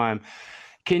your time,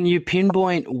 can you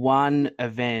pinpoint one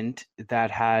event that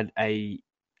had a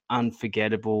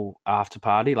unforgettable after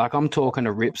party? Like, I'm talking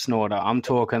a rip snorter. I'm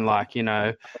talking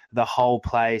the whole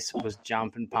place was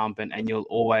jumping, pumping, and you'll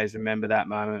always remember that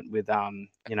moment with fun.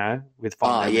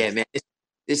 Oh, yeah, man.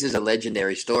 This is a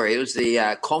legendary story. It was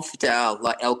the Confital,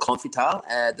 El Confital,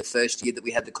 the first year that we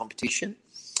had the competition.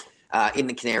 in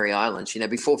the Canary Islands.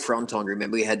 Before Fronton,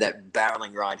 remember, we had that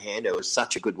barreling right-hander. It was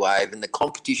such a good wave, and the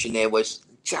competition there was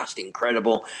just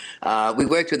incredible. We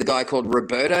worked with a guy called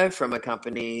Roberto from a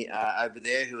company over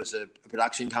there who was a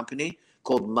production company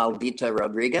called Maldito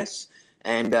Rodriguez.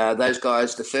 And those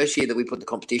guys, the first year that we put the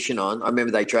competition on, I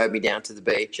remember they drove me down to the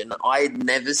beach, and I had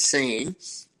never seen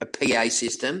a PA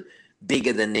system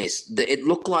bigger than this. It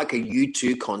looked like a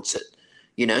U2 concert,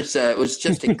 so it was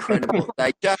just incredible.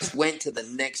 They just went to the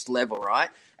next level, right?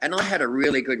 And I had a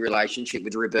really good relationship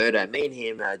with Roberto. Me and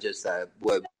him just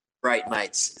were great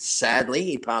mates. Sadly,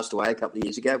 he passed away a couple of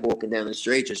years ago, walking down the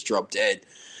street, just dropped dead.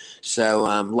 So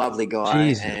lovely guy.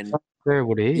 Jesus, and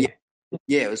terrible to hear.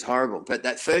 Yeah, it was horrible. But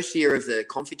that first year of the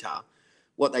Confitar,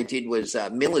 what they did was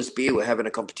Miller's Beer were having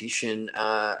a competition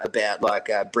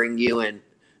about bring you and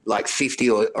 50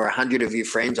 or 100 of your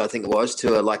friends, I think it was,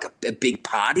 to a big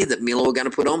party that Miller were going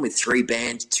to put on with 3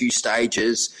 bands, 2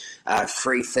 stages,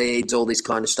 free feeds, all this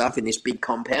kind of stuff in this big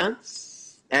compound.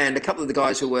 And a couple of the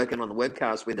guys who were working on the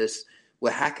webcast with us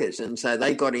were hackers, and so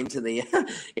they got into the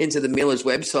Miller's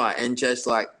website and just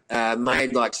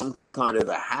made some kind of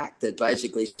a hack that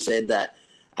basically said that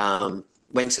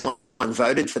when someone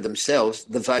voted for themselves,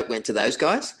 the vote went to those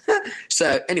guys.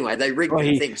 So anyway, they rigged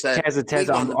the thing. So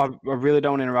Tezza, I really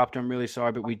don't want to interrupt. I'm really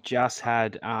sorry, but we just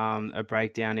had a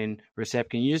breakdown in Recep.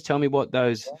 Can you just tell me what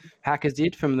those hackers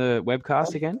did from the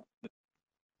webcast again?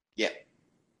 Yeah.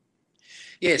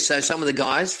 Yeah, so some of the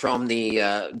guys from the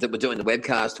that were doing the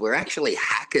webcast were actually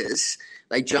hackers.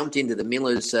 They jumped into the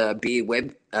Miller's Beer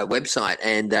website,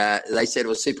 and they said it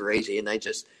was super easy, and they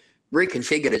just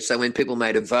reconfigured it so when people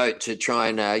made a vote to try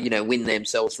and win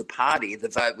themselves the party, the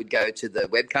vote would go to the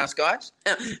webcast guys.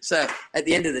 So at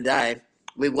the end of the day,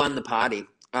 we won the party.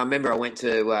 I remember I went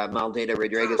to Maldito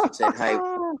Rodriguez and said, "Hey,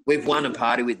 we've won a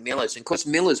party with Miller's." And of course,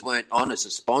 Miller's weren't on as a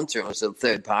sponsor; it was a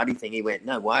third-party thing. He went,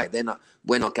 "No way,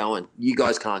 we're not going. You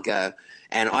guys can't go."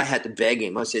 And I had to beg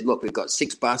him. I said, "Look, we've got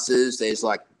 6 buses. There's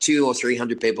 200 or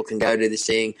 300 people can go to this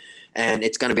thing, and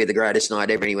it's going to be the greatest night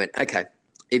ever." And he went, "Okay,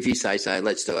 if you say so,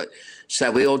 let's do it."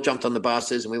 So we all jumped on the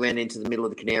buses and we went into the middle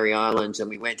of the Canary Islands and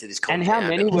we went to this compound. And how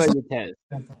many were you, Tez?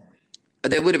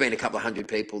 There would have been a couple of hundred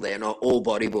people there, not all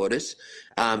bodyboarders,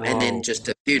 and then just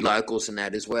a few locals and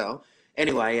that as well.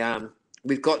 Anyway,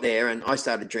 we've got there and I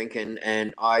started drinking,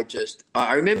 and I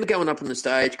remember going up on the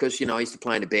stage because, I used to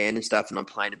play in a band and stuff, and I'm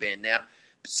playing a band now,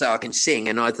 so I can sing.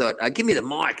 And I thought, give me the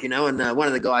mic, and one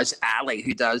of the guys, Ali,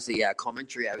 who does the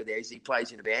commentary over there, he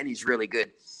plays in a band. He's really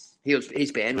good.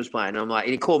 His band was playing. And and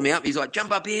he called me up. He's like,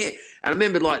 "Jump up here." And I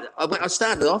remember, I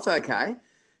started off okay,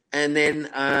 and then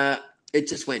it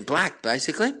just went black,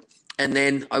 basically. And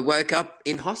then I woke up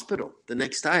in hospital the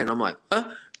next day, and I'm like,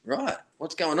 right,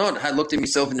 what's going on? I looked at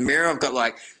myself in the mirror. I've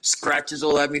got, scratches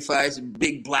all over my face, a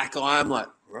big black eye. I'm like,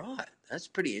 right, that's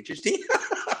pretty interesting.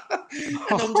 And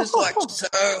I'm just,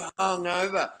 so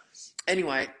hungover.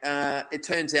 Anyway, it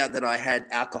turns out that I had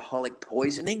alcoholic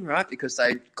poisoning, right, because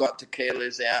they got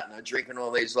tequilas out and I'm drinking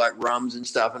all these, rums and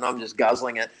stuff, and I'm just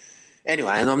guzzling it.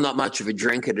 Anyway, and I'm not much of a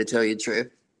drinker, to tell you the truth.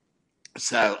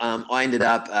 So I ended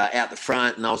up out the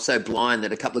front, and I was so blind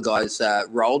that a couple of guys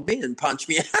rolled me and punched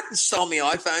me out and stole my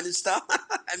iPhone and stuff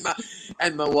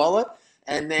and my wallet.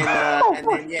 And then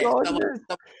someone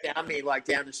found me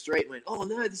down the street and went, "Oh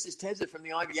no, this is Tezza from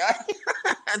the IBA,"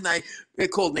 and they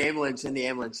called an ambulance, and the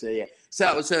ambulance. Yeah.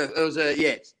 So it was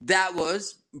that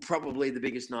was probably the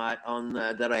biggest night on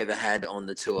that I ever had on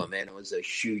the tour, man. It was a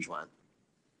huge one.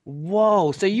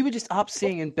 Whoa! So you were just up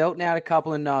singing, belting out a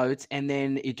couple of notes, and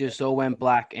then it just all went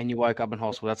black, and you woke up in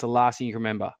hospital. That's the last thing you can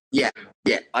remember. Yeah.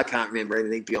 I can't remember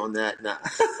anything beyond that. No,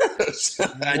 it's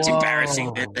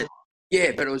embarrassing.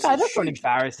 Yeah, but it was. That's not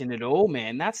embarrassing at all,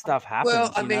 man. That stuff happens.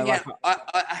 Well, I mean,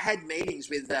 I had meetings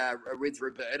with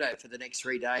Roberto for the next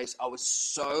 3 days. I was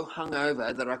so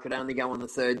hungover that I could only go on the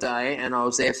third day, and I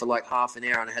was there for half an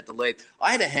hour, and I had to leave.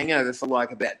 I had a hangover for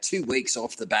about 2 weeks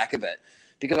off the back of it,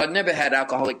 because I'd never had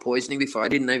alcoholic poisoning before. I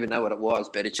didn't even know what it was,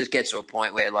 but it just gets to a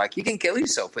point where you can kill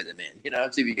yourself with it, man.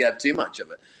 If you have too much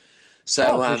of it.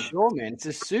 So for sure, man. It's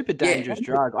a super dangerous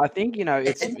drug. I think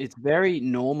it's very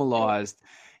normalized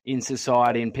in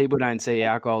society, and people don't see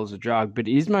alcohol as a drug, but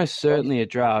it is most certainly a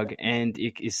drug, and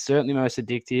it is certainly most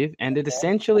addictive. And it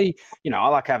essentially, I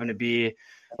like having a beer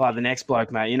like the next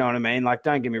bloke, mate. You know what I mean?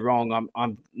 Don't get me wrong.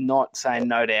 I'm not saying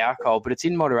no to alcohol, but it's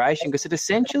in moderation, because it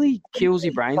essentially kills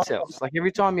your brain cells.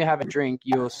 Every time you have a drink,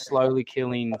 you're slowly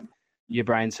killing your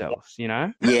brain cells,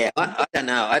 Yeah, I don't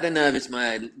know. I don't know if it's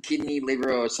my kidney,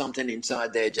 liver, or something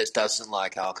inside there just doesn't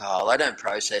like alcohol. I don't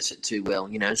process it too well,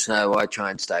 so I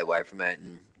try and stay away from it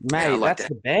and Mate, like that's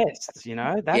that. the best,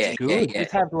 That's good. Yeah.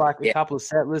 Just have like a Yeah. couple of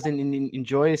settlers and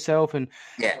enjoy yourself and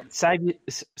Yeah. save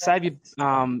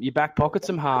your back pocket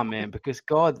some harm, man. Because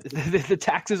God, the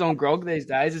taxes on grog these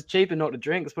days is cheaper not to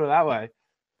drink. Let's put it that way.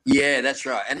 Yeah, that's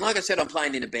right. And like I said, I'm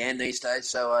playing in a band these days,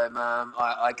 so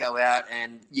I go out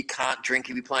and you can't drink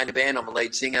if you play in a band. I'm a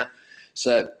lead singer,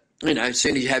 so as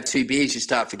soon as you have 2 beers, you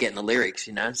start forgetting the lyrics.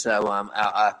 So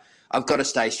I've got to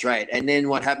stay straight. And then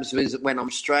what happens is when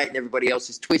I'm straight and everybody else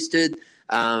is twisted,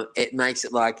 it makes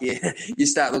it like you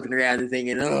start looking around and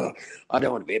thinking, oh, I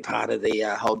don't want to be a part of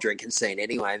the whole drinking scene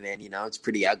anyway, man. It's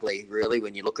pretty ugly, really,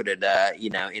 when you look at it,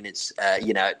 in its,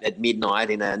 at midnight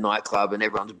in a nightclub and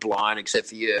everyone's blind except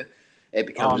for you. It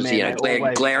becomes,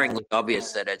 glaringly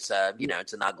obvious that it's,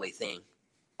 it's an ugly thing.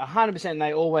 100%.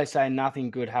 They always say nothing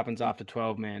good happens after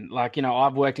 12, man. Like,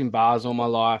 I've worked in bars all my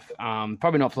life,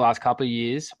 probably not for the last couple of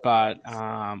years, but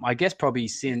I guess probably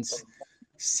since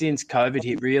COVID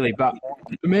hit, really. But,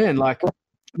 man, like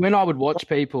when I would watch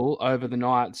people over the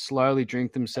night slowly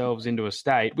drink themselves into a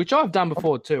state, which I've done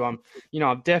before too.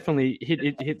 I've definitely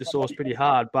hit the source pretty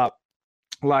hard. But,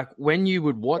 like, when you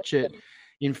would watch it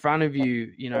in front of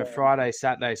you, Friday,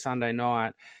 Saturday, Sunday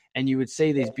night, and you would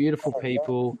see these beautiful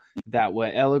people that were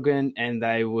elegant and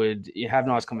they would have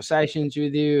nice conversations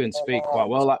with you and speak quite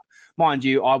well. Like, mind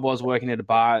you, I was working at a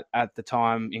bar at the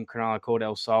time in Cronulla called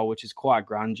El Sol, which is quite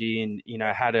grungy and,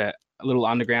 had a little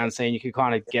underground scene. You could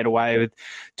kind of get away with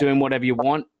doing whatever you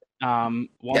wanted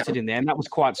in there. And that was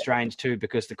quite strange too,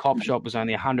 because the cop shop was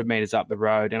only 100 metres up the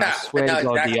road. And I swear to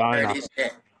God, the owner...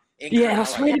 Yeah, and I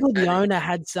swear to God, the owner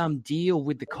had some deal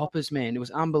with the coppers, man. It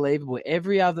was unbelievable.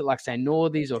 Every other, like, say,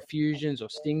 Northies or Fusions or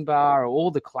Sting Bar or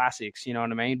all the classics, you know what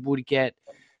I mean, would get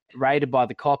raided by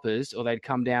the coppers or they'd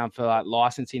come down for, like,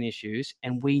 licensing issues.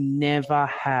 And we never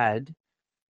had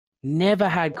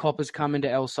coppers come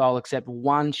into El Sol except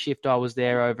one shift I was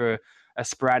there over a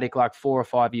sporadic, like, 4 or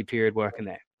 5 year period working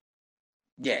there.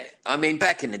 Yeah, I mean,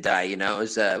 back in the day, it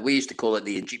was we used to call it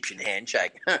the Egyptian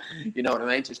handshake. You know what I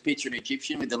mean? Just picture an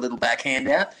Egyptian with the little backhand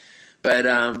out. But,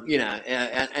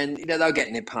 and they were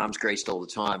getting their palms greased all the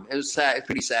time. It was sad. It was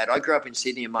pretty sad. I grew up in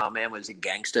Sydney and my man was a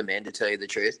gangster, man, to tell you the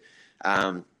truth.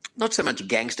 Not so much a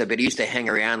gangster, but he used to hang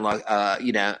around like, a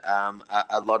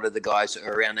lot of the guys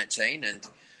around that scene.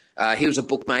 And he was a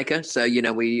bookmaker. So,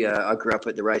 I grew up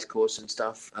at the race course and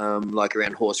stuff, like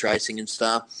around horse racing and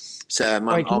stuff. So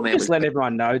my can you just let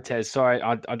everyone know, Tez? Sorry,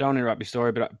 I don't want to interrupt your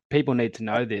story, but people need to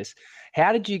know this.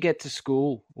 How did you get to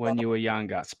school when you were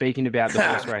younger? Speaking about the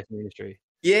horse racing industry.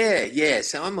 Yeah.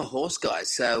 So I'm a horse guy.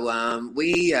 So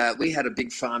we had a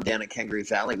big farm down at Kangaroo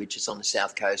Valley, which is on the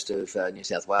south coast of New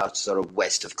South Wales, sort of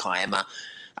west of Kiama.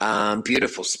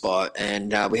 Beautiful spot.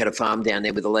 And we had a farm down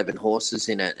there with 11 horses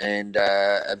in it. And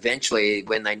eventually,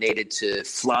 when they needed to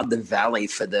flood the valley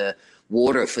for the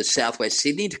water for southwest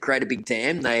Sydney to create a big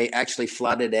dam, they actually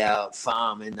flooded our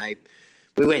farm. And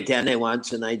we went down there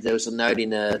once, and there was a note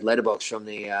in a letterbox from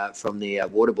the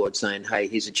water board saying, "Hey,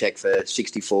 here's a check for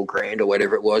 $64,000 or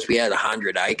whatever it was." We had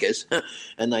 100 acres,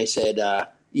 and they said,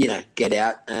 get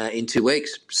out in 2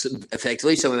 weeks,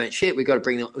 effectively. So we went, shit, we got to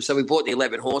bring them. So we brought the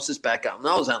 11 horses back up, and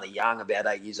I was only young, about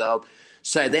 8 years old.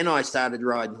 So then I started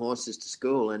riding horses to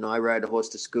school, and I rode a horse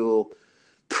to school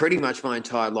pretty much my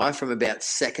entire life, from about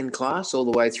second class all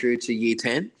the way through to year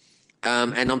 10.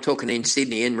 And I'm talking in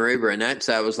Sydney, in Maroubra and that.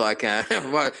 So it was like,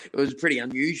 it was pretty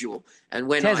unusual. And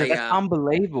when Tezza, that's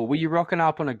unbelievable. Were you rocking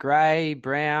up on a grey,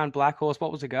 brown, black horse?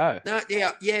 What was the go? No,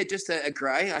 yeah, just a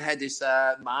grey. I had this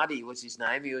Marty was his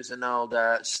name. He was an old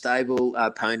stable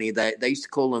pony. They used to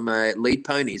call them lead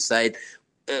ponies. They'd,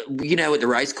 at the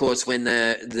race course when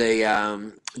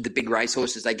the big race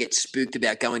horses, they get spooked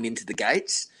about going into the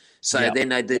gates. So then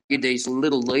these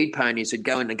little lead ponies would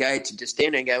go in the gates and just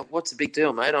stand there and go, "What's the big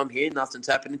deal, mate? I'm here. Nothing's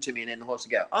happening to me." And then the horse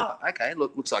would go, "Oh, okay.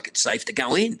 Looks like it's safe to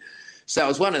go in." So I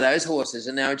was one of those horses,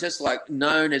 and they were just like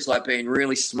known as like being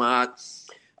really smart.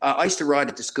 I used to ride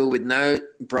it to school with no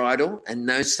bridle and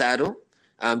no saddle,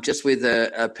 just with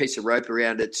a piece of rope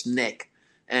around its neck.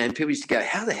 And people used to go,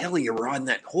 "How the hell are you riding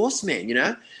that horse, man?"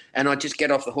 And I'd just get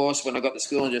off the horse when I got to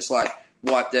school and just like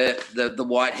wipe the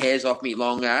white hairs off me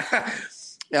long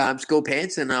school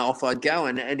pants, and off I'd go.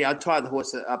 And I'd tie the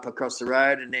horse up across the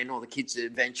road, and then all the kids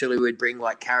eventually would bring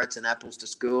like carrots and apples to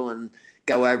school and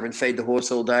go over and feed the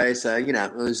horse all day. So,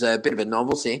 it was a bit of a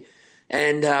novelty.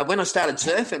 And when I started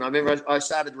surfing, I remember I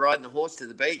started riding the horse to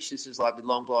the beach. This was like with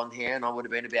long blonde hair, and I would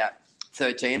have been about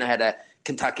 13. I had a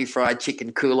Kentucky Fried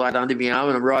Chicken Kool-Aid under my arm,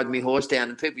 and I'm riding my horse down,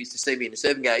 and people used to see me in the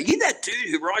surf and go, "You that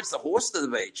dude who rides the horse to the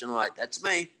beach?" And I'm like, "That's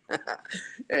me."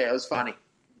 Yeah, it was funny.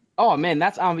 Oh man,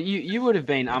 that's you would have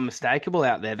been unmistakable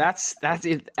out there. That's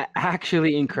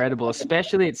actually incredible,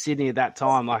 especially at Sydney at that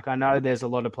time. Like I know there's a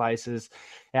lot of places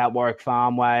out Warwick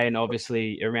Farmway and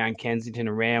obviously around Kensington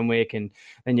and Randwick, and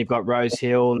then you've got Rose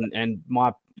Hill and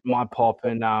my pop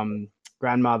and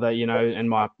grandmother, you know, and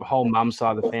my whole mum's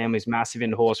side of the family is massive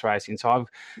into horse racing. So I've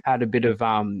had a bit of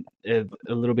a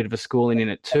little bit of a schooling in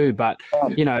it too. But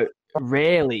you know,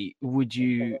 rarely would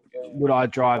I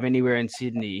drive anywhere in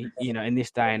Sydney, you know, in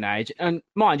this day and age. And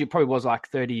mind you, it probably was like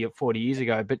 30 or 40 years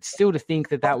ago, but still to think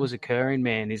that was occurring,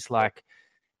 man, is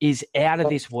out of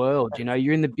this world. You know,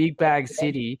 you're in the big bag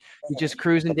city, you're just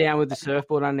cruising down with the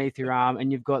surfboard underneath your arm,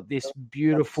 and you've got this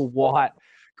beautiful white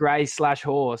grey /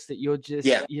 horse that you're just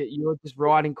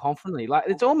riding confidently. Like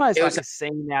it's almost like a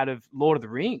scene out of Lord of the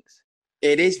Rings.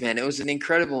 It is, man. It was an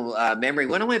incredible memory.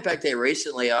 When I went back there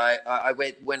recently, I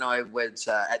went when I was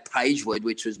at Pagewood,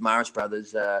 which was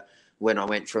Maroubra when I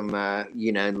went from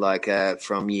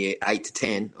from year 8 to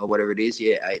 10 or whatever it is,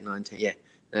 8, 9,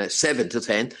 10, 7 to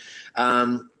 10.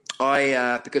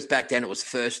 Because back then it was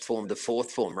first form to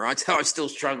fourth form, right? So I still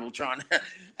struggle trying to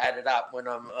add it up when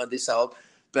I'm this old.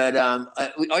 But I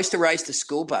used to race the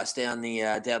school bus down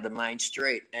the main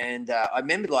street, and I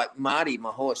remember like Marty,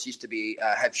 my horse, used to be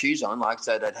have shoes on, like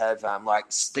so they'd have like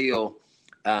steel,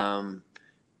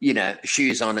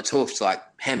 shoes on its hoofs, like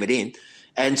hammered in,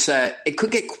 and so it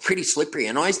could get pretty slippery.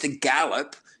 And I used to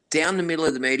gallop down the middle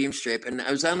of the medium strip, and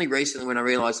it was only recently when I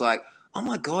realised, like, oh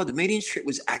my God, the medium strip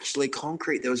was actually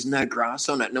concrete. There was no grass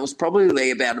on it, and it was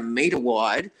probably about a metre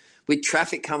wide, with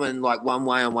traffic coming like one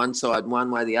way on one side,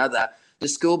 one way the other. The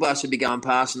school bus would be going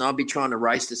past, and I'd be trying to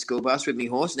race the school bus with my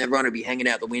horse, and everyone would be hanging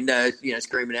out the window, you know,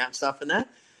 screaming out stuff and that.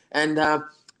 And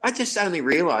I just only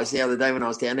realised the other day when I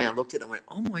was down there and looked at it and went,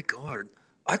 oh, my God,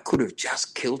 I could have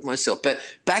just killed myself. But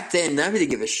back then, nobody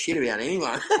gave a shit about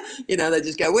anyone. You know, they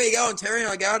just go, where you going, Terry?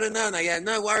 And I go, I don't know. And they go,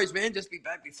 no worries, man, just be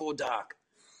back before dark.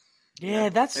 Yeah,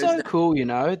 that's so cool, you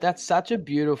know. That's such a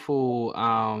beautiful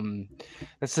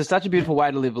such a beautiful way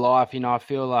to live life. You know, I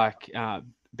feel like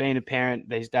being a parent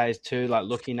these days too, like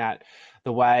looking at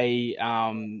the way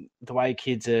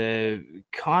kids are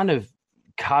kind of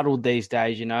cuddled these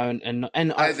days, you know, and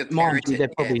mind you, there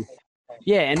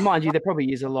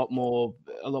probably is a lot more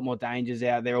dangers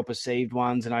out there, or perceived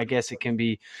ones, and I guess it can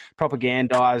be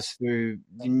propagandized through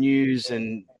the news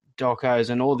and docos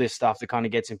and all this stuff that kind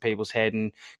of gets in people's head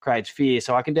and creates fear.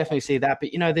 So I can definitely see that.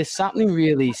 But, you know, there's something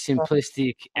really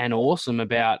simplistic and awesome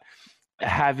about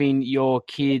having your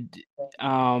kid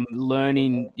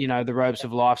learning, you know, the ropes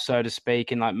of life, so to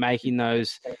speak, and like making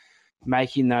those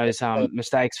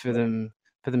mistakes for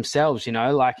themselves, you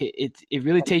know, like it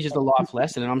really teaches the life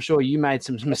lesson. And I'm sure you made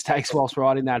some mistakes whilst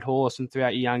riding that horse and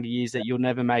throughout your younger years that you'll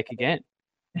never make again.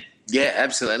 Yeah,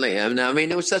 absolutely. I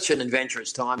mean, it was such an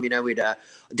adventurous time. You know, we'd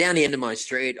down the end of my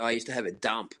street, I used to have a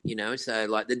dump, you know, so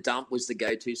like the dump was the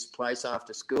go-to place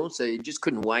after school. So you just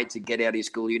couldn't wait to get out of your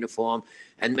school uniform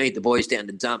and meet the boys down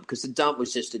the dump, because the dump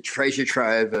was just a treasure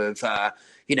trove of,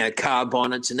 car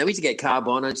bonnets. And then we used to get car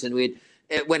bonnets, and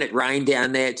when it rained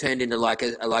down there, it turned into like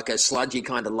a sludgy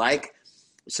kind of lake.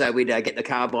 So we'd get the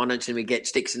car bonnets and we'd get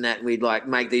sticks and that, and we'd like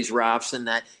make these rafts and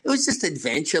that. It was just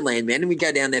Adventureland, man. And we'd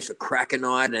go down there for cracker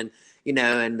night and, you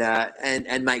know,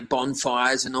 and make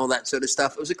bonfires and all that sort of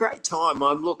stuff. It was a great time.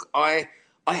 I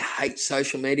hate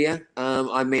social media.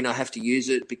 I mean, I have to use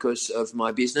it because of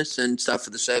my business and stuff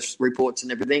for the surf reports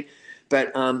and everything.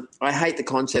 But I hate the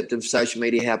concept of social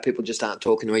media, how people just aren't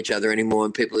talking to each other anymore,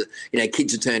 and people, you know,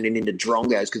 kids are turning into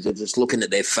drongos because they're just looking at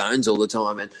their phones all the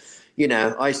time. And, you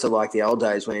know, I used to like the old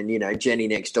days when, you know, Jenny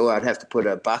next door, I'd have to put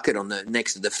a bucket on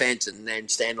next to the fence and then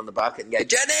stand on the bucket and go,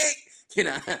 Jenny, you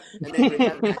know, and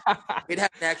then we'd have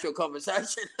an actual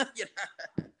conversation, you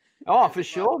know. Oh, for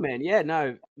sure, man. Yeah,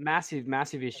 no,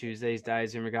 massive issues these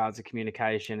days in regards to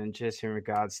communication and just in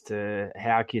regards to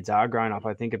how kids are growing up.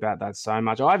 I think about that so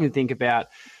much. I even think about,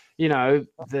 you know,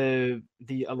 the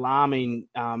alarming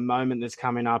moment that's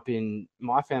coming up in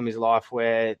my family's life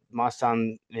where my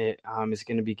son is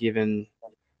going to be given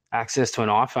access to an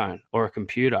iPhone or a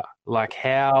computer. Like,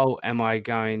 how am I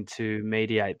going to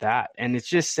mediate that? And it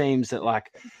just seems that,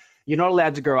 like, you're not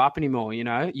allowed to grow up anymore, you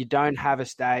know? You don't have a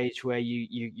stage where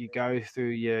you go through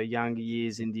your younger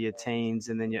years into your teens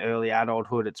and then your early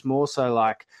adulthood. It's more so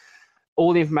like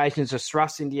all the information is just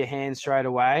thrust into your hands straight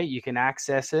away. You can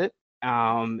access it.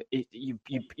 You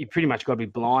pretty much got to be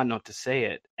blind not to see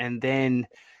it. And then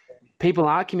people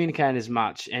aren't communicating as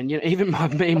much. And, you know, even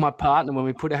me and my partner, when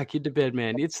we put our kid to bed,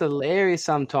 man, it's hilarious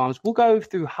sometimes. We'll go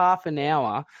through half an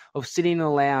hour of sitting in the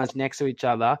lounge next to each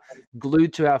other,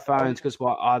 glued to our phones, because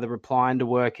we're either replying to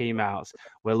work emails,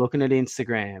 we're looking at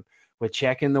Instagram, we're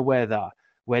checking the weather,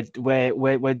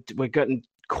 we're getting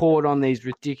caught on these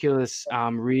ridiculous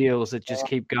reels that just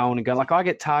keep going and going. Like, I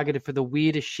get targeted for the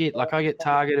weirdest shit. Like, I get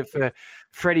targeted for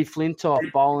Freddie Flintoff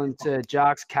bowling to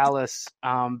Jarks Callis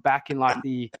back in like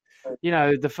the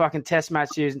fucking test match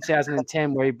series in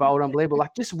 2010 where he bowled unbelievable.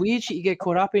 Like, just weird shit you get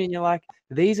caught up in. And you're like,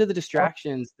 these are the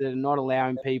distractions that are not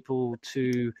allowing people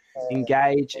to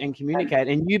engage and communicate.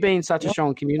 And you being such a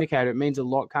strong communicator, it means a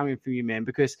lot coming from you, man,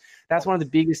 because that's one of the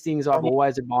biggest things I've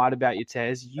always admired about you,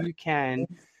 Tez. You can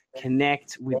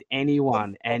connect with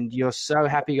anyone, and you're so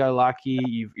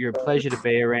happy-go-lucky. You're a pleasure to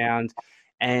be around.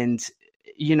 And,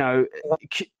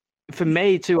 for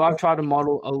me too, I've tried to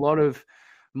model a lot of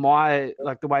my,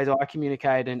 like, the ways I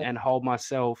communicate and hold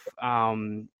myself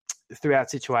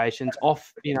throughout situations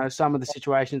off, some of the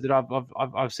situations that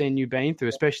I've seen you been through,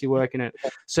 especially working at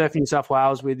Surfing New South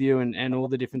Wales with you and all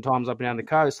the different times up and down the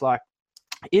coast. Like,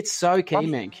 it's so key,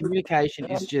 man. Communication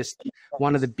is just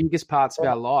one of the biggest parts of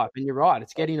our life. And you're right,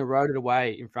 it's getting eroded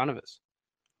away in front of us.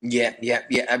 Yeah,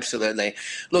 absolutely.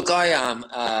 Look,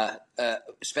 I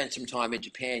spent some time in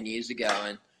Japan years ago,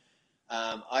 and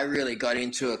I really got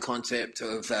into a concept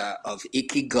of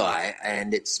ikigai,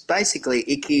 and it's basically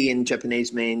iki in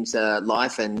Japanese means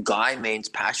life, and gai means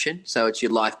passion. So it's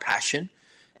your life passion,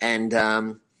 and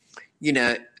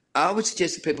I would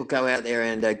suggest that people go out there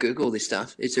and Google this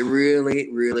stuff. It's a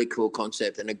really, really cool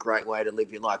concept and a great way to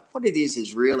live your life. What it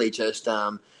is really just,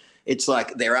 it's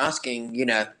like they're asking,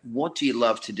 what do you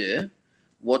love to do?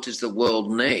 What does the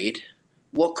world need?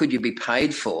 What could you be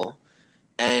paid for?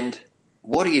 And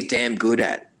what are you damn good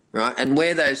at, right? And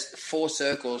where those four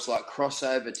circles like cross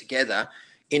over together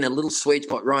in a little sweet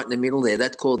spot right in the middle there,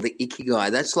 that's called the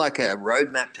ikigai. That's like a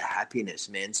roadmap to happiness,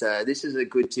 man. So this is a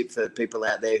good tip for people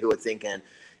out there who are thinking,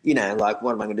 like,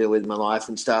 what am I going to do with my life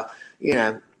and stuff?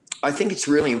 I think it's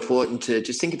really important to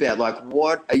just think about, like,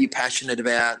 what are you passionate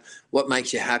about? What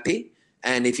makes you happy?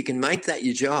 And if you can make that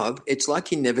your job, it's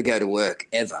like you never go to work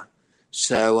ever.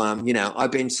 So,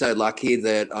 I've been so lucky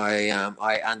that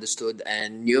I understood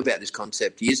and knew about this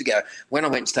concept years ago. When I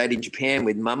went and stayed in Japan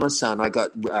with Mama's son, I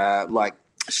got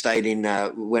stayed in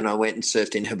when I went and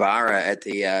surfed in Hibara at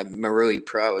the Maroubra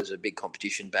Pro. It was a big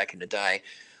competition back in the day.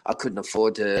 I couldn't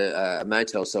afford a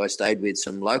motel, so I stayed with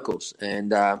some locals.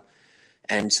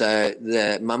 And so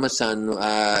the mama's son,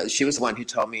 she was the one who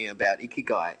told me about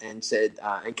ikigai and said,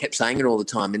 and kept saying it all the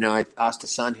time. And I asked the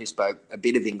son, who spoke a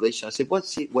bit of English. I said, what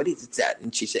is that?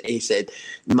 And he said,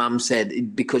 Mum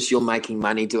said, because you're making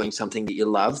money doing something that you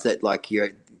love,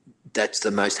 that's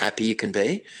the most happy you can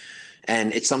be.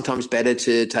 And it's sometimes better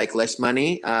to take less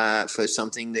money for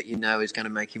something that is going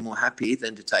to make you more happy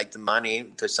than to take the money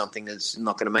for something that's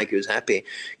not going to make you as happy.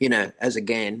 It's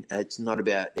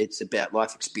about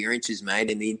life experiences,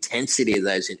 mate, and the intensity of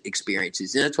those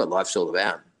experiences. And that's what life's all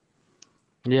about.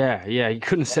 Yeah, you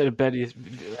couldn't have said it better.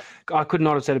 I could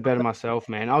not have said it better myself,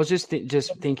 man. I was just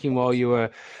thinking while you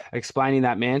were explaining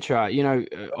that mantra,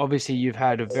 obviously you've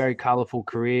had a very colourful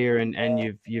career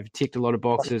and you've ticked a lot of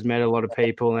boxes, met a lot of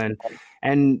people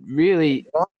and really,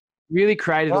 really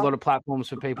created a lot of platforms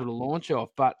for people to launch off.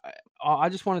 But I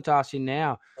just wanted to ask you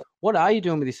now, what are you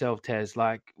doing with yourself, Tez?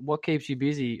 Like, what keeps you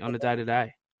busy on a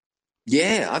day-to-day?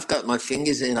 Yeah, I've got my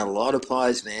fingers in a lot of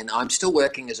pies, man. I'm still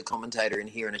working as a commentator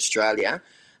here in Australia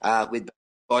with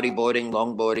bodyboarding,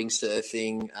 longboarding,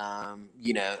 surfing,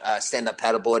 stand-up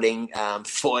paddleboarding,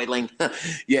 foiling.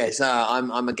 So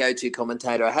I'm a go-to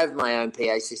commentator. I have my own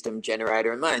PA system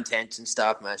generator and my own tents and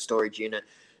stuff, my storage unit.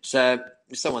 So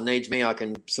if someone needs me, I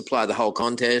can supply the whole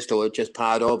contest or just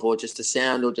part of or just a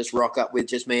sound or just rock up with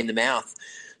just me in the mouth.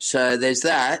 So there's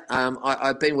that.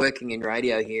 I've been working in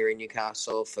radio here in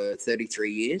Newcastle for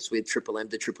 33 years with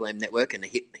the Triple M network and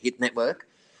the Hit network.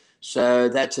 So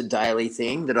that's a daily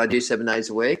thing that I do 7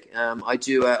 days a week. I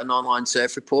do an online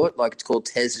surf report, like it's called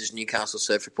Tezza's Newcastle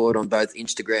Surf Report on both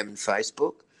Instagram and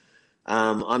Facebook.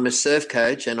 I'm a surf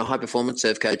coach and a high-performance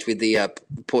surf coach with the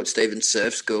Port Stephens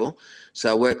Surf School.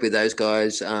 So I work with those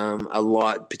guys a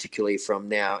lot, particularly from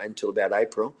now until about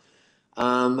April.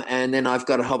 And then I've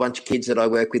got a whole bunch of kids that I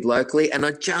work with locally. And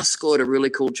I just scored a really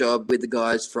cool job with the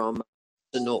guys from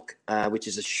Sanook, which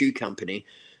is a shoe company.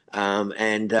 So you're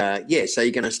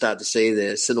going to start to see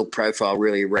the Sanook profile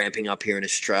really ramping up here in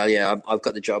Australia. I've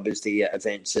got the job as the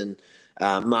events and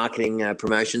marketing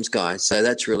promotions guy. So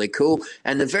that's really cool.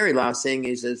 And the very last thing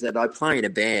is that I play in a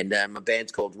band. My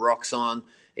band's called Rocks On.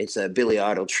 It's a Billy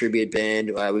Idol tribute band.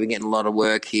 We've been getting a lot of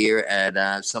work here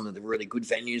at some of the really good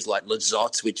venues like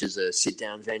Lizottes, which is a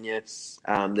sit-down venue.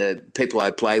 The people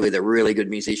I play with are really good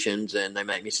musicians and they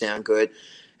make me sound good.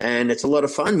 And it's a lot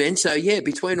of fun, man. So, yeah,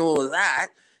 between all of that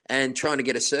and trying to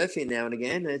get a surf in now and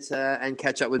again. It's and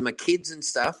catch up with my kids and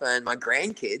stuff and my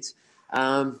grandkids.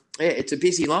 It's a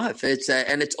busy life.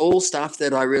 And it's all stuff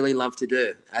that I really love to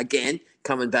do. Again,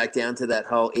 coming back down to that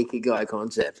whole ikigai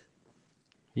concept.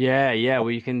 Yeah.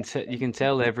 Well, you can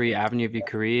tell every avenue of your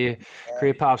career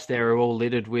paths there are all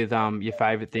littered with your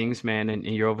favorite things, man, and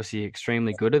you're obviously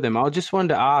extremely good at them. I just wanted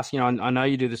to ask, I know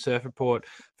you do the surf report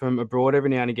from abroad every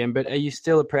now and again, but are you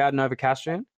still a proud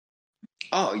Novocastrian?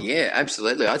 Oh yeah,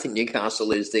 absolutely. I think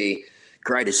Newcastle is the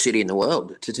greatest city in the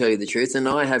world, to tell you the truth. And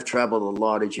I have travelled a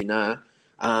lot, as you know.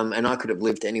 And I could have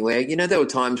lived anywhere. There were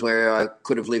times where I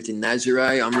could have lived in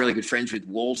Nazaré. I'm really good friends with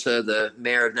Walter, the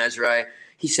mayor of Nazaré.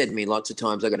 He said to me lots of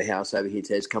times, "I got a house over here,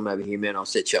 Tez. Come over here, man. I'll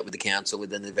set you up with the council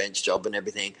with an events job and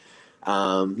everything."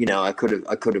 I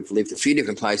could have lived a few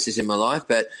different places in my life,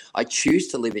 but I choose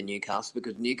to live in Newcastle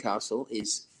because Newcastle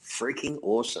is freaking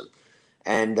awesome.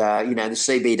 And the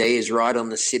CBD is right on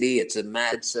the city. It's a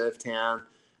mad surf town.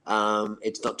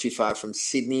 It's not too far from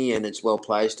Sydney, and it's well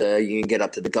placed. You can get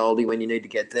up to the Goldie when you need to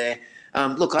get there.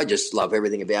 Look, I just love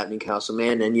everything about Newcastle,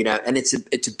 man, and and it's a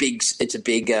big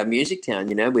music town,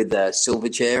 with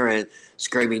Silverchair and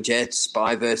Screaming Jets,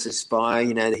 Spy versus Spy.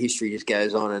 The history just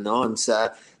goes on and on. So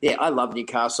yeah, I love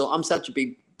Newcastle. I'm such a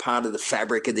big part of the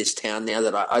fabric of this town now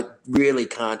that I really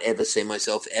can't ever see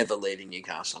myself ever leaving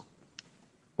Newcastle.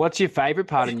 What's your favourite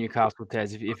part of Newcastle,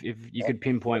 Tez? If you could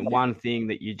pinpoint one thing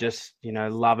that you just,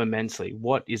 love immensely,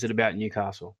 what is it about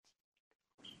Newcastle?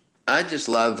 I just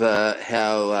love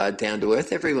how down to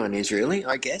earth everyone is, really,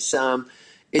 I guess.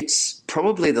 It's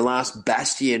probably the last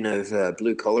bastion of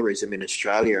blue collarism in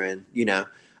Australia. And,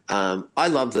 I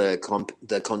love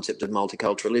the concept of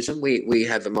multiculturalism. We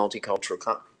have a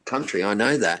multicultural country, I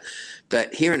know that.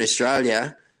 But here in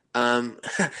Australia,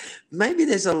 maybe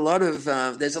there's a lot of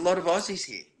Aussies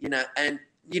here, and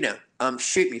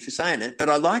shoot me for saying it, but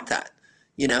I like that.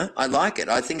 I like it.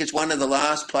 I think it's one of the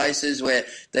last places where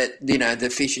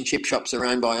the fish and chip shops are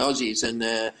owned by Aussies, and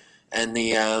the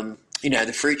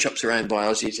fruit shops are owned by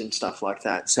Aussies and stuff like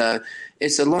that. So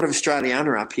it's a lot of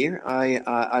Australiana up here.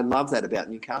 I love that about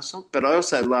Newcastle, but I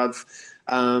also love,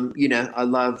 I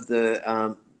love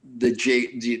the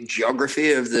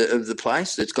geography of the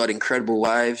place. It's got incredible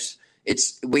waves.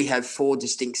 We have 4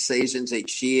 distinct seasons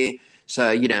each year.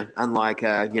 So, unlike,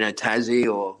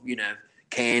 Tassie or,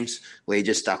 Cairns, where you're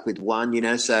just stuck with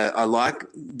one, So I like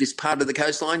this part of the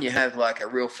coastline. You have like a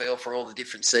real feel for all the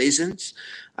different seasons.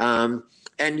 And,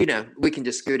 we can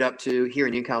just scoot up to, here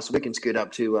in Newcastle, we can scoot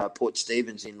up to Port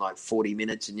Stephens in like 40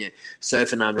 minutes and you're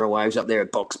surfing under waves up there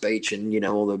at Box Beach and,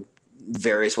 all the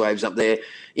various waves up there.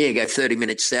 Yeah, you go 30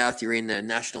 minutes south, you're in the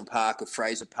National Park of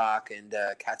Fraser Park and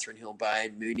Catherine Hill Bay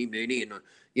and Mooney and,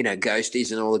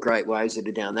 Ghosties and all the great waves that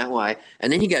are down that way.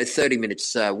 And then you go 30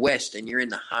 minutes west and you're in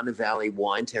the Hunter Valley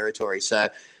wine territory. So,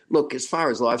 look, as far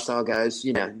as lifestyle goes,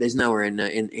 there's nowhere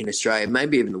in Australia,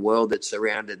 maybe even the world, that's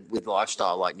surrounded with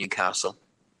lifestyle like Newcastle.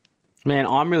 Man,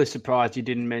 I'm really surprised you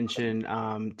didn't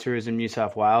mention Tourism New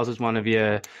South Wales as one of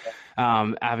your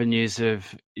avenues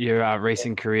of your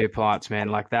recent career parts, man.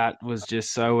 Like that was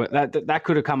just so that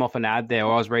could have come off an ad there,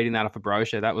 or I was reading that off a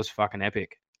brochure. That was fucking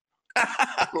epic.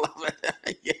 I love it.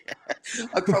 Yeah,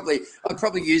 I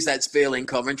probably use that spiel in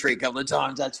commentary a couple of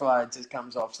times. That's why it just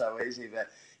comes off so easy. But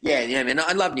yeah, man.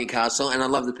 I love Newcastle, and I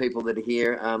love the people that are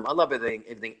here. I love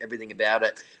everything about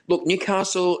it. Look,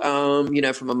 Newcastle.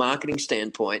 From a marketing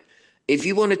standpoint, if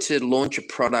you wanted to launch a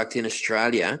product in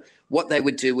Australia, what they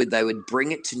would do they would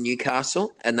bring it to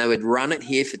Newcastle and they would run it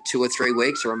here for 2 or 3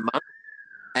 weeks or a month.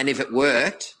 And if it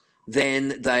worked,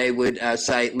 then they would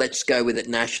say, let's go with it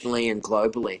nationally and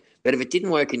globally. But if it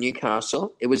didn't work in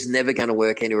Newcastle, it was never going to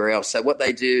work anywhere else. So what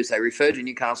they do is they refer to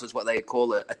Newcastle as what they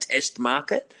call a test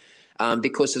market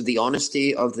because of the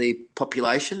honesty of the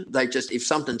population. They just, if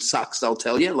something sucks, they'll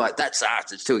tell you, like, that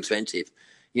sucks, it's too expensive,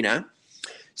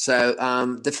 So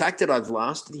the fact that I've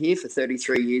lasted here for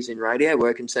 33 years in radio,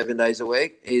 working 7 days a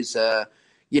week, is, I'm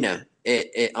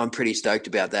pretty stoked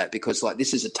about that because, like,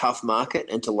 this is a tough market,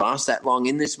 and to last that long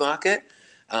in this market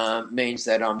means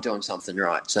that I'm doing something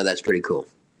right. So that's pretty cool.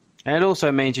 And it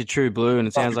also means you're true blue, and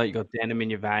it sounds like you've got denim in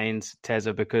your veins,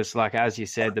 Tezza, because, like, as you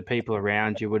said, the people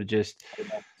around you would have just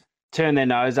turned their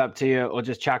nose up to you or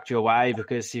just chucked you away,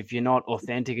 because if you're not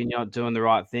authentic and you're not doing the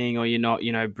right thing, or you're not,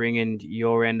 bringing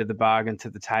your end of the bargain to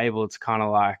the table, it's kind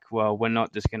of like, well, we're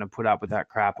not just going to put up with that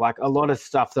crap. Like a lot of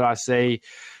stuff that I see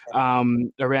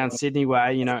around Sydney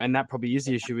way, and that probably is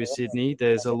the issue with Sydney.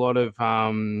 There's a lot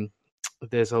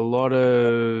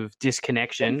of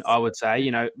disconnection, I would say.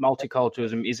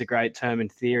 Multiculturalism is a great term in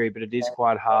theory, but it is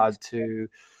quite hard to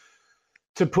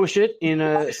to push it in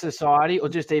a society, or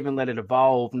just even let it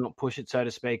evolve, not push it, so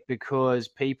to speak, because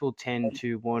people tend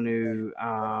to want to,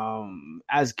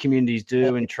 as communities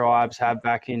do and tribes have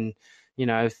back in,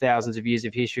 thousands of years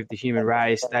of history of the human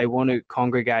race, they want to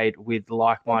congregate with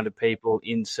like-minded people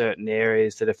in certain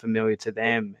areas that are familiar to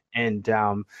them. And,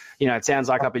 it sounds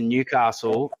like up in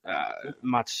Newcastle,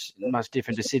 much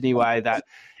different to Sydney way, that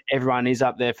everyone is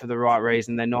up there for the right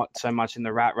reason. They're not so much in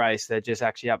the rat race. They're just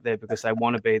actually up there because they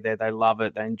want to be there. They love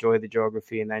it. They enjoy the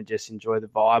geography and they just enjoy the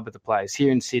vibe of the place.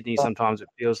 Here in Sydney, sometimes it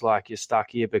feels like you're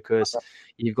stuck here because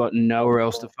you've got nowhere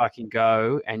else to fucking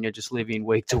go and you're just living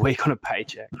week to week on a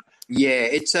paycheck. Yeah,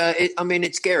 it's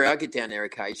scary. I get down there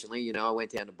occasionally. I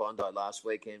went down to Bondi last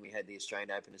weekend. We had the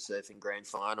Australian Open of Surfing Grand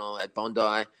Final at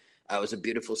Bondi. It was a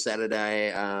beautiful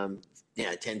Saturday.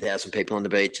 10,000 people on the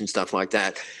beach and stuff like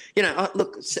that.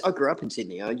 I grew up in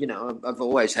Sydney. I've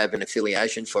always had an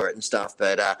affiliation for it and stuff.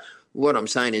 But what I'm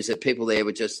saying is that people there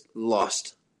were just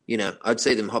lost. I'd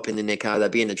see them hopping in their car.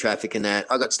 They'd be in the traffic and that.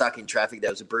 I got stuck in traffic. There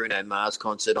was a Bruno Mars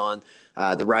concert on.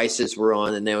 The races were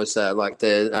on, and there was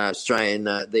the Australian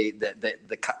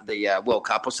the World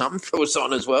Cup or something was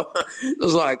on as well. It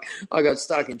was like I got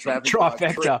stuck in traffic for like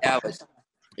 3 hours.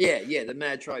 Yeah, the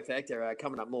mad trifecta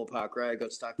coming up Moore Park Road.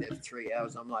 Got stuck there for 3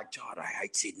 hours. I'm like, God, I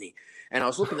hate Sydney. And I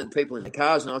was looking at the people in the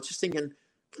cars, and I was just thinking,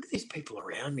 look at these people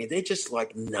around me. They're just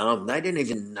like numb. They don't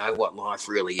even know what life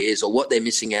really is or what they're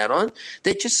missing out on.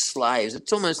 They're just slaves.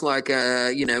 It's almost like,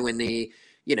 when the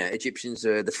Egyptians,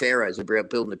 the pharaohs are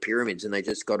building the pyramids, and they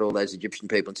just got all those Egyptian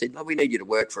people and said, "Oh, we need you to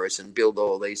work for us and build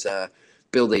all these,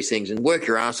 build these things and work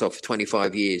your ass off for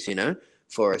 25 years,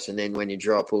 for us. And then when you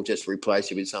drop, we'll just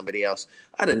replace you with somebody else."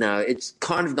 I don't know. It's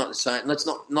kind of not the same. That's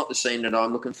not the scene that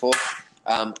I'm looking for.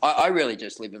 I really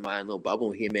just live in my own little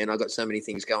bubble here, man. I've got so many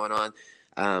things going on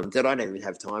that I don't even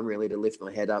have time really to lift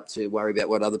my head up to worry about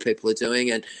what other people are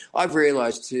doing. And I've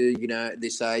realised too, at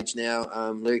this age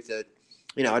now, Luke, that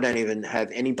I don't even have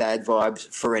any bad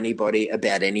vibes for anybody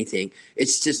about anything.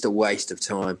 It's just a waste of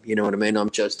time. You know what I mean? I'm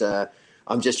just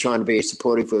trying to be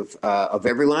supportive of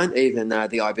everyone, even the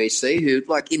IBC, who,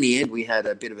 like, in the end, we had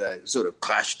a bit of a sort of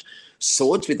clashed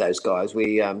swords with those guys.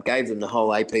 We gave them the whole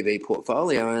APB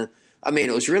portfolio. And,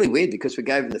 it was really weird because we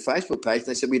gave them the Facebook page and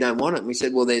they said, we don't want it. And we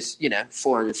said, well, there's,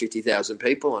 450,000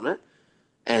 people on it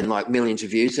and, like, millions of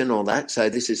views and all that. So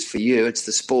this is for you. It's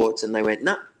the sports. And they went,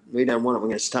 no, we don't want it. We're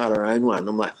going to start our own one. And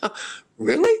I'm like, oh,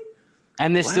 really?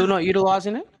 And they're still not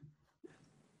utilising it?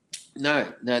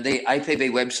 No, the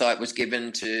APB website was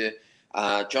given to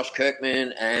Josh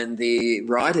Kirkman and the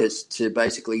writers to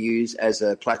basically use as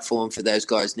a platform for those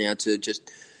guys now to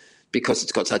just, because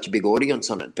it's got such a big audience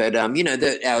on it. But, our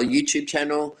YouTube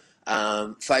channel,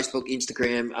 Facebook,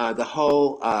 Instagram, the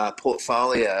whole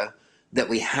portfolio that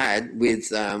we had with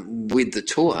the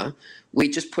tour, we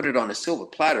just put it on a silver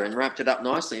platter and wrapped it up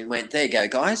nicely and went, there you go,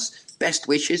 guys. Best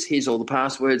wishes. Here's all the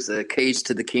passwords, the keys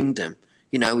to the kingdom.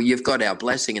 You've got our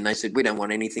blessing. And they said, we don't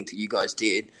want anything that you guys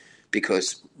did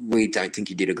because we don't think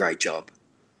you did a great job.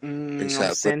 And so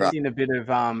I'm sensing a bit of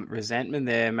resentment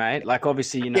there, mate. Like,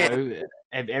 obviously,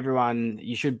 everyone,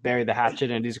 you should bury the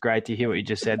hatchet, and it is great to hear what you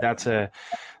just said. That's a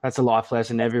life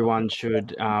lesson everyone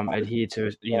should adhere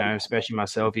to, especially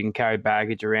myself. You can carry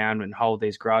baggage around and hold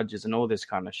these grudges and all this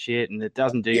kind of shit, and it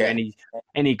doesn't do you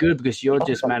any good because you're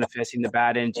just manifesting the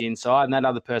bad energy inside, and that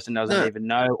other person doesn't even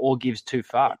know or gives two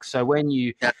fucks. So when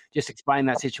you just explain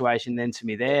that situation then to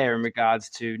me there in regards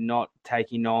to not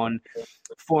taking on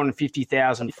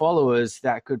 450,000 followers,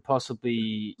 that could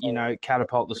possibly,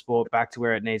 catapult the sport back to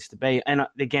where it needs to be. And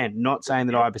again, not saying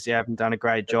that IBC haven't done a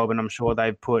great job, and I'm sure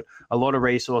they've put a lot of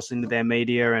resource into their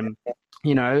media and,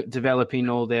 developing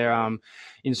all their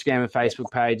Instagram and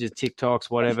Facebook pages, TikToks,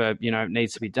 whatever,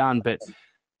 needs to be done. But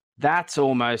that's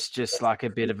almost just like a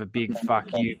bit of a big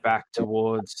fuck you back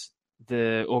towards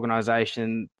the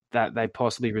organisation that they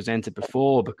possibly presented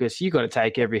before, because you got to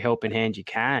take every helping hand you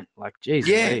can. Like, geez.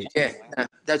 Yeah,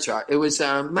 that's right. It was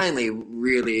mainly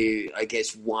really, I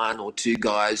guess, one or two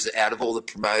guys out of all the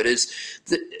promoters.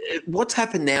 What's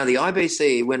happened now, the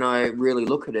IBC, when I really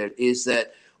look at it, is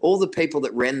that all the people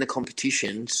that ran the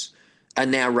competitions are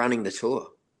now running the tour.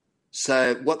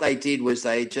 So what they did was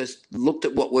they just looked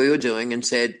at what we were doing and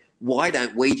said, why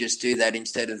don't we just do that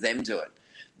instead of them do it?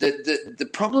 The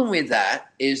problem with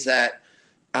that is that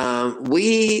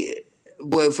we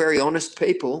were very honest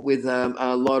people with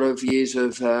a lot of years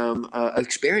of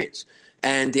experience.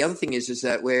 And the other thing is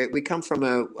that we come from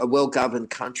a well-governed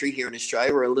country here in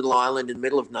Australia. We're a little island in the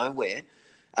middle of nowhere.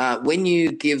 When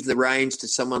you give the reins to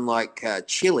someone like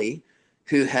Chile,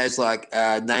 who has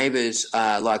neighbours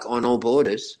on all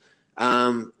borders,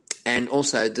 and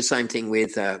also the same thing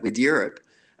with Europe,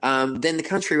 then the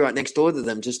country right next door to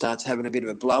them just starts having a bit of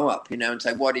a blow up, and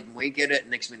say, why didn't we get it?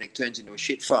 And next minute it turns into a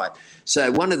shit fight.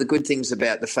 So one of the good things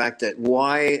about the fact that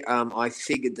why I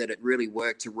figured that it really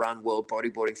worked to run World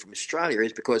Bodyboarding from Australia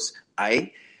is because,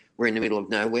 A, we're in the middle of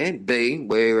nowhere. B,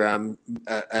 we're an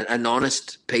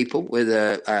honest people with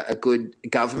a good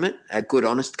government, a good,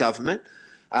 honest government.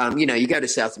 You go to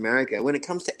South America. When it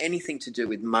comes to anything to do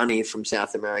with money from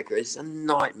South America, it's a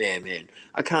nightmare, man.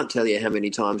 I can't tell you how many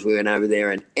times we went over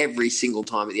there, and every single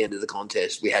time at the end of the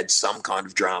contest, we had some kind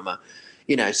of drama.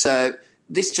 So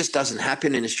this just doesn't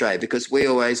happen in Australia because we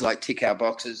always tick our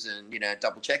boxes and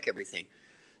double check everything.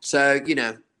 So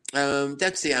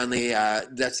that's the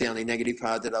only negative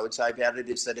part that I would say about it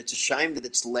is that it's a shame that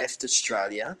it's left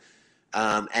Australia,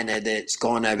 and that it's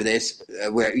gone over there,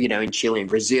 where in Chile and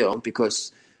Brazil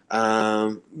because.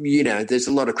 There's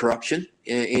a lot of corruption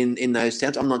in those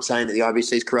towns. I'm not saying that the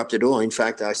IBC is corrupt at all. In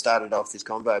fact, I started off this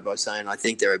convo by saying I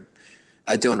think they're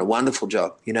doing a wonderful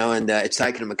job, and it's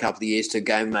taken them a couple of years to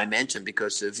gain momentum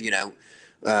because of,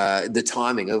 the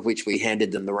timing of which we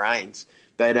handed them the reins.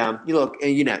 But, look,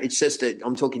 it's just that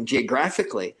I'm talking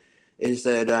geographically is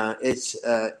that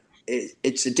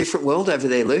it's a different world over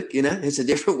there, Luke, It's a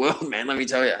different world, man, let me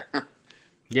tell you.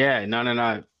 Yeah,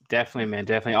 no. Definitely, man,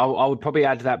 definitely. I would probably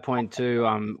add to that point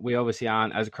too. We obviously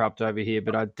aren't as corrupt over here,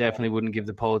 but I definitely wouldn't give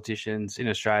the politicians in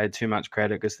Australia too much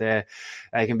credit because they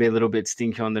can be a little bit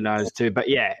stinky on the nose too. But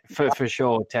yeah, for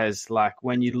sure, Tez.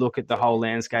 When you look at the whole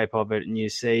landscape of it and you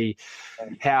see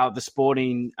how the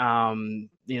sporting,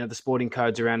 the sporting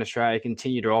codes around Australia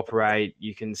continue to operate,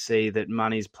 you can see that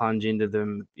money's plunged into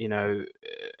them,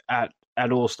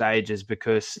 at all stages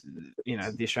because,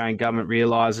 the Australian government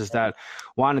realises that,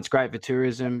 one, it's great for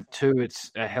tourism, two, it's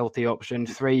a healthy option,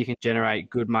 three, you can generate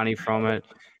good money from it,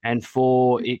 and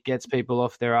four, it gets people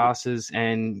off their asses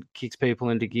and kicks people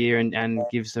into gear and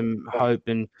gives them hope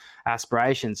and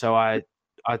aspiration. So I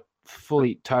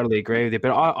fully, totally agree with you.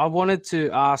 But I wanted to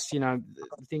ask,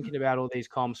 thinking about all these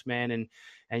comps, man,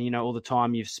 and all the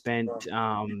time you've spent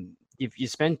you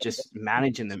spent just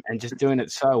managing them and just doing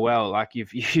it so well.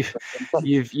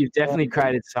 You've definitely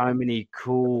created so many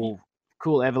cool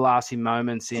everlasting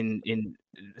moments in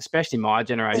especially my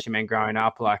generation, man, growing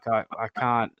up. I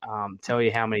can't tell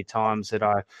you how many times that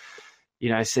I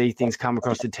see things come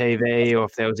across the TV, or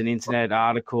if there was an internet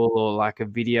article or a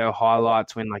video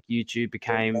highlights when YouTube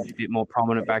became a bit more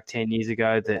prominent back 10 years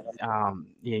ago, that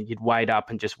you'd wait up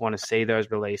and just want to see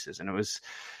those releases. And it was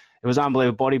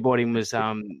unbelievable. Bodyboarding was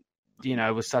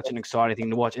was such an exciting thing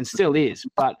to watch, and still is.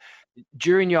 But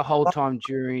during your whole time,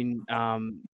 during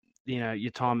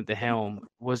your time at the helm,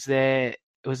 was there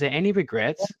any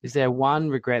regrets? Is there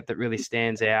one regret that really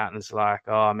stands out and it's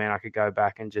oh man, I could go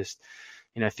back and just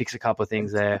fix a couple of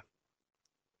things there?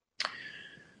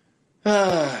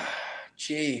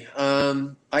 Gee,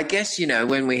 I guess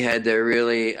when we had the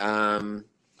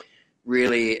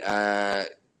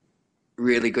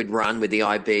really good run with the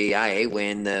IBA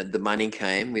when the money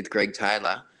came with Greg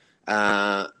Taylor.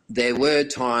 There were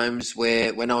times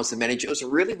when I was the manager, it was a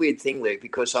really weird thing, Luke,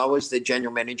 because I was the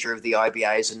general manager of the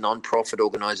IBA as a non-profit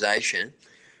organisation,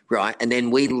 right? And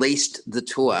then we leased the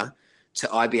tour to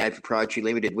IBA Proprietary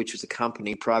Limited, which was a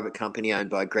private company owned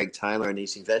by Greg Taylor and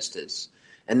his investors.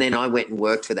 And then I went and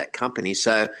worked for that company.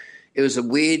 So it was a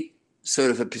weird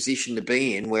sort of a position to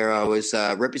be in where I was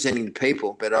representing the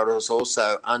people, but I was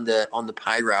also on the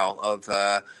payroll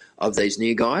of these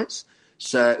new guys.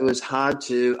 So it was hard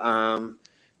to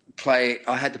play.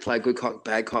 I had to play good cop,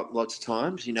 bad cop lots of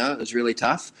times. It was really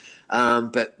tough.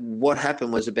 But what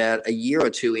happened was about a year or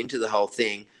two into the whole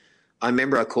thing, I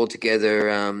remember I called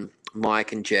together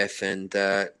Mike and Jeff and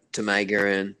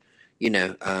Tamega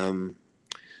and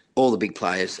all the big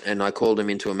players, and I called them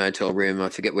into a motel room. I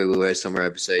forget where we were, somewhere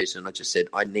overseas, and I just said,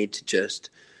 I need to just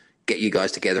get you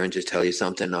guys together and just tell you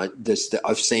something.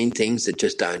 I've seen things that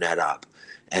just don't add up.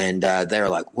 And they were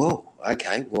like, whoa,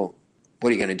 okay, well, what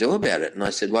are you going to do about it? And I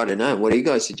said, well, I don't know. What do you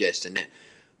guys suggest? And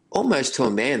almost to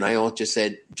a man, they all just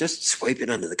said, just sweep it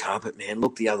under the carpet, man.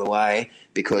 Look the other way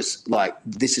because,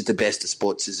 this is the best the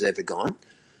sports has ever gone.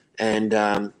 And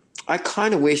I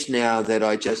kind of wish now that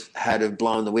I just had have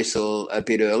blown the whistle a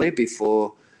bit earlier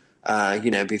before I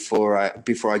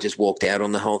just walked out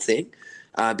on the whole thing,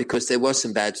 because there was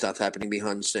some bad stuff happening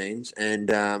behind the scenes, and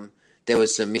there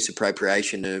was some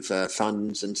misappropriation of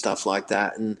funds and stuff like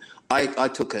that. And I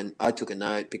took a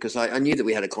note because I knew that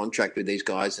we had a contract with these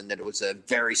guys and that it was a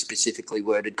very specifically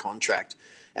worded contract,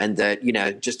 and that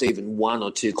just even one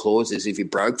or two clauses, if you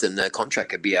broke them, the contract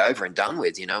could be over and done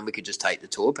with, and we could just take the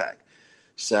tour back.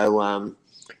 So,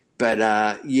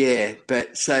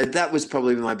 But so that was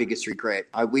probably my biggest regret.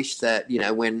 I wish that,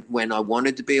 when I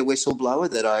wanted to be a whistleblower,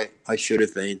 that I should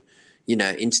have been,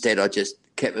 instead I just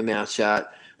kept my mouth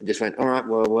shut and just went, all right,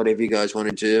 well, whatever you guys want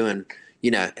to do. And,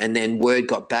 and then word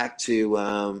got back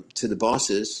to the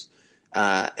bosses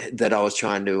that I was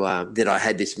trying to, that I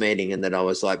had this meeting and that I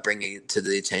was like bringing it to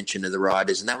the attention of the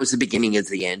riders. And that was the beginning of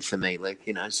the end for me.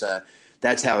 So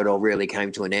that's how it all really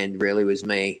came to an end, really, was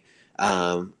me,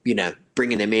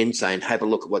 bringing them in, saying, have a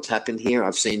look at what's happened here.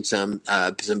 I've seen some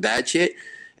bad shit.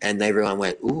 And everyone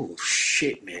went, ooh,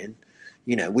 shit, man.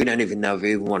 We don't even know if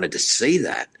we even wanted to see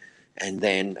that. And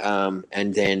then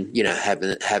having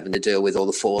to deal with all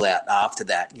the fallout after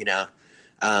that,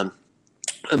 I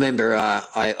remember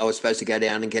I was supposed to go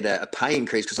down and get a pay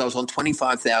increase because I was on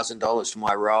 $25,000 for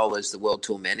my role as the World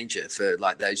Tour manager for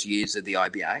like those years of the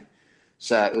IBA.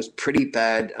 So it was pretty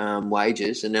bad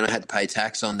wages, and then I had to pay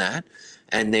tax on that.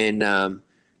 And then,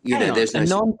 there's no... A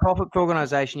non-profit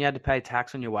organisation, you had to pay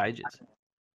tax on your wages?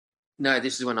 No,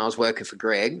 this is when I was working for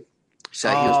Greg. So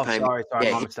he was paying... Sorry,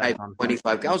 he paid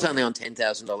 $25,000. I was only on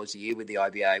 $10,000 a year with the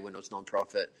IBA when it was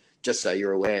non-profit, just so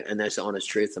you're aware. And that's the honest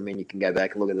truth. I mean, you can go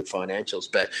back and look at the financials.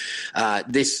 But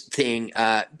this thing,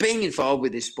 being involved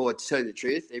with this sport, to tell you the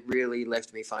truth, it really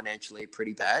left me financially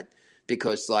pretty bad.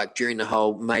 Because like during the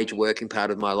whole major working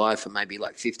part of my life for maybe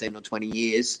like 15 or 20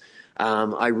 years,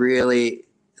 I really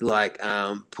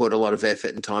put a lot of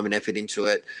effort and time and effort into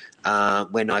it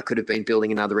when I could have been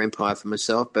building another empire for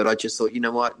myself. But I just thought, you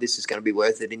know what, this is going to be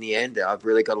worth it in the end. I've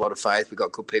really got a lot of faith. We've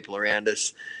got good people around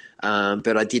us.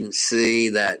 But I didn't see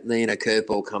that,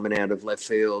 curveball coming out of left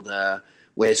field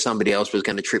where somebody else was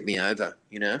going to trip me over,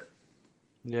 Yeah,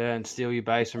 and steal your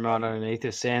base from right underneath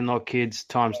it. Sandlot kids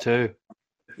times 2.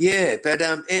 Yeah, but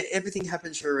everything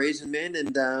happens for a reason, man.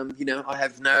 And, I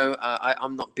have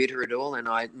I'm not bitter at all. And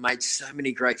I made so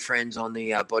many great friends on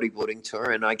the bodyboarding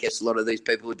tour. And I guess a lot of these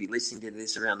people would be listening to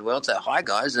this around the world. So, hi,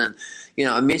 guys. And,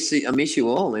 I miss you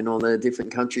all in all the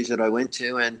different countries that I went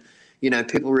to. And,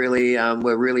 people really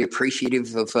were really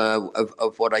appreciative of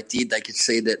what I did. They could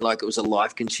see that, it was a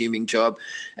life-consuming job.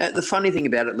 The funny thing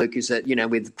about it, Luke, is that,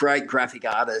 with great graphic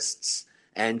artists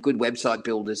and good website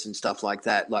builders and stuff like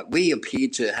that, we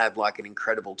appeared to have an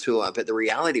incredible tour, but the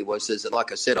reality is that,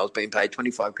 like I said, I was being paid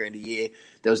 $25,000 a year.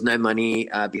 There was no money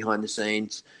behind the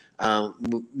scenes,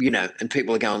 and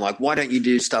people are going why don't you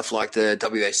do stuff like the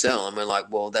WSL? And we're like,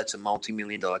 well, that's a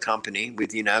multi-million-dollar company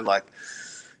with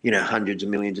hundreds of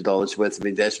millions of dollars worth of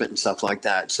investment and stuff like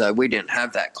that. So we didn't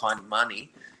have that kind of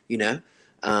money,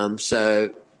 So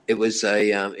it was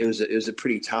a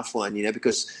pretty tough one,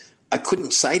 because I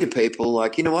couldn't say to people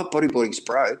you know what, bodyboarding's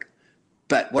broke.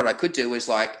 But what I could do was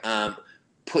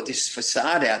put this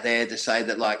facade out there to say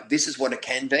that this is what it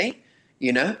can be,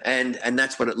 and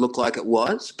that's what it looked like it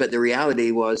was. But the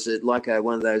reality was that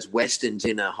one of those westerns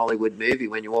in a Hollywood movie,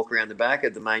 when you walk around the back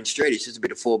of the main street, it's just a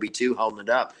bit of 4x2 holding it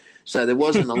up. So there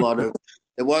wasn't a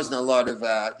lot of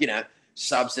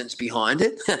substance behind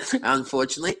it,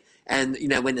 unfortunately. And,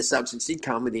 when the substance did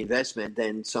come with the investment,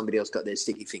 then somebody else got their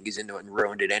sticky fingers into it and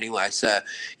ruined it anyway. So,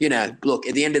 look,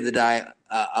 at the end of the day,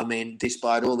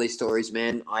 despite all these stories,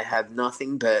 man, I have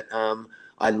nothing but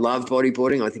I love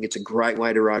bodyboarding. I think it's a great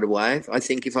way to ride a wave. I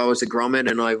think if I was a grommet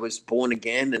and I was born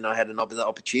again and I had another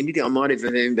opportunity, I might have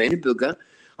even been a booger.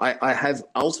 I have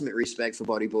ultimate respect for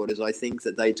bodyboarders. I think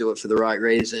that they do it for the right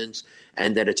reasons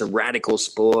and that it's a radical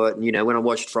sport. And, when I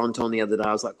watched Fronton the other day,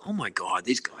 I was like, oh, my God,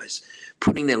 these guys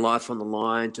putting their life on the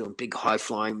line, doing big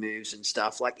high-flying moves and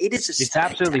stuff. It's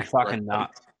absolutely fucking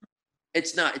nuts.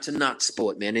 It's a nuts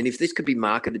sport, man. And if this could be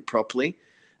marketed properly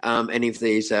and if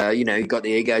these, you got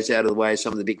the egos out of the way of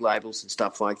some of the big labels and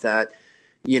stuff like that,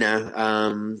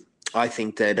 I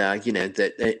think that,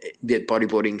 that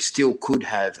bodyboarding still could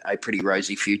have a pretty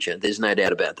rosy future. There's no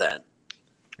doubt about that.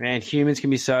 Man, humans can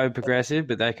be so progressive,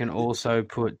 but they can also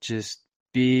put just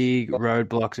big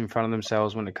roadblocks in front of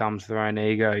themselves when it comes to their own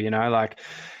ego,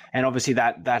 and obviously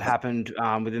that happened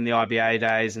within the IBA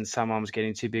days, and someone was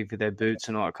getting too big for their boots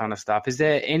and all that kind of stuff. Is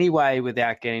there any way,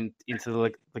 without getting into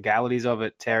the legalities of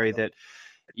it, Terry, that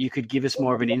you could give us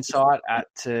more of an insight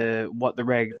to what the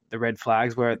red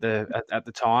flags were at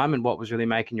the time and what was really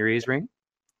making your ears ring?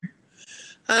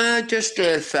 Just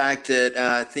the fact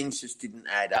that things just didn't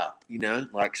add up,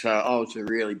 So I was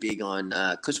really big on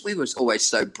because we was always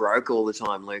so broke all the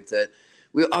time, Luke, that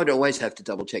I'd always have to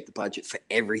double check the budget for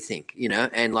everything,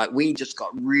 and we just got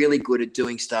really good at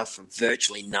doing stuff for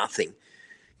virtually nothing.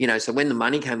 So when the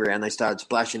money came around, they started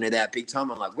splashing it out big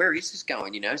time. I'm like, where is this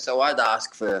going? So I'd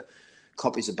ask for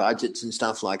copies of budgets and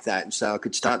stuff like that. And so I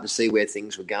could start to see where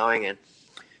things were going. And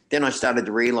then I started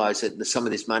to realize that some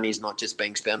of this money is not just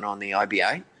being spent on the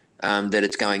IBA. that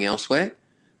it's going elsewhere.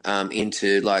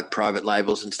 Into like private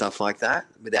labels and stuff like that,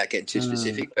 without getting too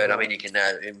specific. But I mean, you can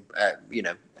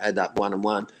add up one and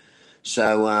one.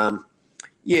 So I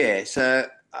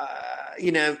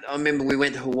remember we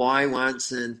went to Hawaii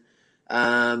once, and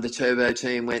the Turbo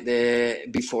team went there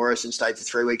before us and stayed for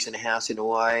 3 weeks in a house in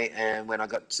Hawaii. And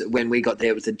when we got there,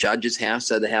 it was the judge's house,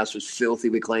 so the house was filthy.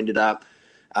 We cleaned it up.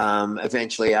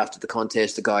 Eventually, after the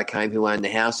contest, the guy came who owned the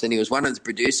house, and he was one of the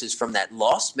producers from that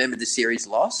Lost. Remember the series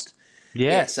Lost?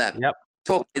 Yes. So yep.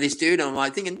 Talking to this dude, and I'm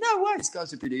like thinking, no way, this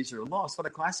guy's a producer of Lost. What a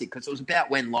classic, because it was about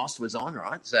when Lost was on,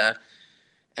 right? So,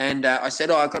 and I said,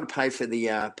 I've got to pay for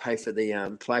the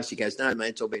place. He goes, no, mate,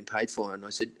 it's all been paid for. And I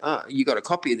said, oh, you got a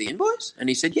copy of the invoice? And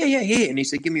he said, yeah, here. And he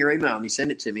said, give me your email. And he sent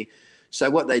it to me. So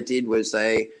what they did was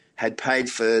they had paid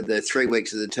for the 3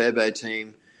 weeks of the Turbo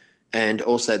team and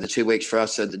also the 2 weeks for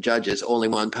us, so the judges, all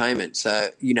in one payment. So,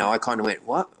 I kind of went,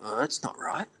 what? Oh, that's not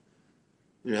right.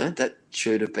 That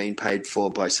should have been paid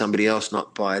for by somebody else,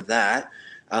 not by that.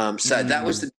 So that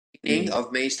was the beginning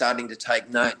of me starting to take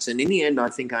notes. And in the end, I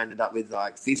think I ended up with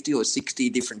like 50 or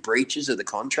 60 different breaches of the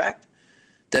contract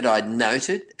that I'd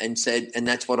noted and said, and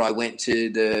that's what I went to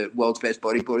the world's best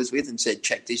bodyboarders with and said,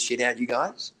 check this shit out, you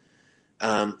guys.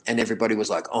 And everybody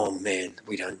was like, oh, man,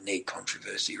 we don't need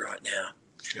controversy right now.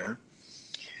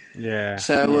 Yeah.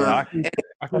 So I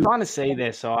can kind of see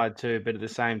their side too, but at the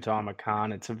same time, I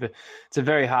can't. It's a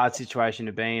very hard situation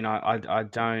to be in. I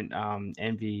don't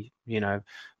envy,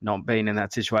 not being in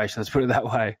that situation. Let's put it that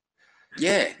way.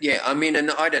 Yeah. I mean,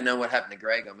 and I don't know what happened to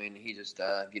Greg. I mean, he just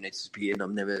disappeared.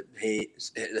 I've never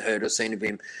heard or seen of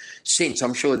him since.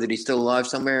 I'm sure that he's still alive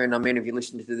somewhere. And I mean, if you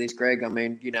listen to this, Greg, I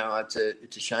mean, it's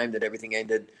a shame that everything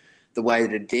ended the way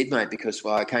that it did, mate, because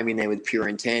I came in there with pure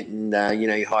intent and,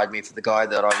 you hired me for the guy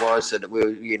that I was, so that we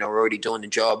were, already doing the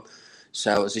job.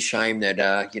 So it was a shame that,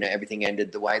 everything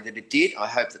ended the way that it did. I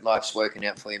hope that life's working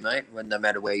out for you, mate, no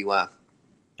matter where you are.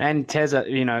 And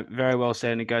Tezza, very well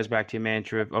said, and it goes back to your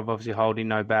mantra of obviously holding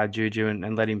no bad juju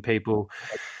and letting people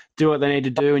do what they need to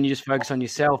do, and you just focus on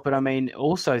yourself. But, I mean,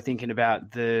 also thinking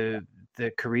about the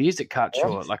careers it cut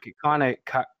short, like it kind of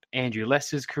cut Andrew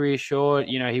Lester's career short.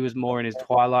 He was more in his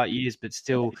twilight years, but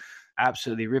still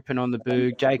absolutely ripping on the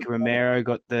boog. Jake Romero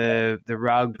got the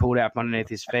rug pulled out from underneath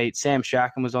his feet. Sam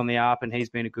Shacken was on the up, and he's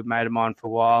been a good mate of mine for a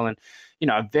while. And,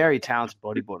 a very talented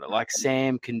bodyboarder. Like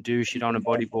Sam can do shit on a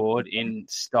bodyboard in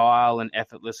style and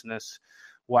effortlessness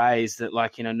ways that,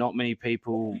 not many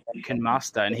people can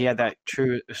muster. And he had that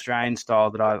true Australian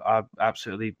style that I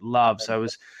absolutely love. So it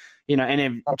was, and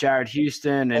then Jared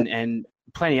Houston and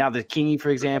plenty other, Kingy, for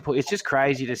example. It's just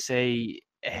crazy to see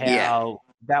how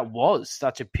that was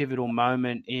such a pivotal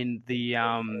moment in the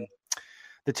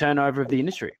turnover of the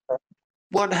industry.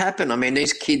 What happened? I mean,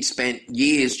 these kids spent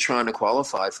years trying to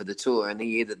qualify for the tour, and the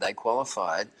year that they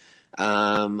qualified,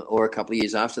 or a couple of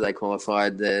years after they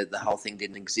qualified, the whole thing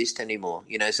didn't exist anymore.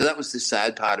 So that was the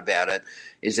sad part about it,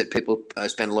 is that people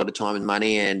spend a lot of time and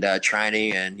money and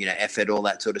training and effort, all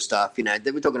that sort of stuff.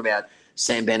 They were talking about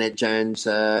Sam Bennett, Jones,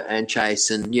 and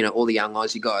Chase, and all the young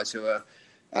Aussie guys who are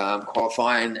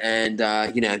qualifying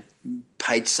and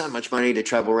paid so much money to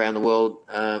travel around the world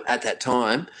at that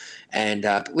time. And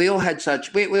we all had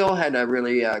we all had a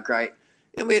really great.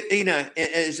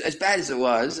 As bad as it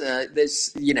was,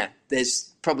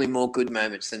 there's probably more good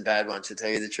moments than bad ones, to tell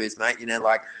you the truth, mate.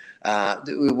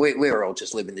 We were all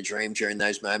just living the dream during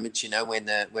those moments. When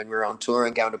we were on tour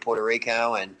and going to Puerto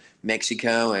Rico and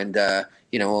Mexico and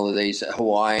all of these,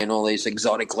 Hawaii and all these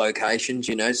exotic locations.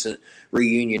 So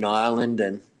Reunion Island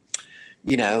and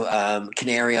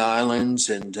Canary Islands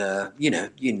and you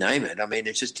name it. I mean,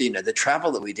 it's just the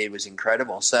travel that we did was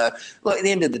incredible. So look, at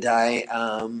the end of the day,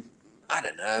 I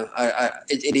don't know.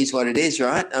 It is what it is,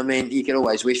 right? I mean, you can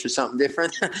always wish for something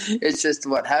different. It's just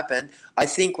what happened. I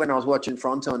think when I was watching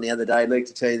Fronton the other day, Luke,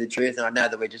 to tell you the truth, and I know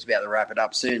that we're just about to wrap it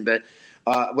up soon, but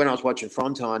when I was watching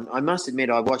Fronton, I must admit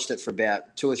I watched it for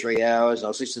about 2 or 3 hours. I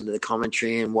was listening to the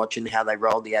commentary and watching how they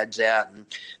rolled the ads out and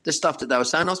the stuff that they were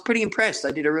saying. I was pretty impressed.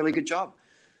 They did a really good job.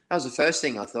 That was the first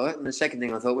thing I thought. And the second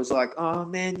thing I thought was like, oh,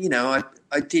 man, I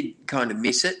did kind of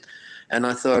miss it. And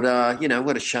I thought,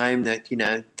 what a shame that,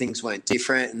 things weren't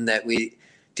different and that we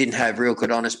didn't have real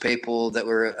good, honest people that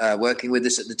were working with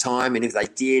us at the time. And if they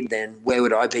did, then where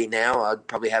would I be now? I'd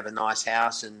probably have a nice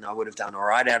house and I would have done all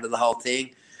right out of the whole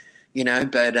thing,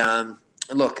 But,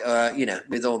 look,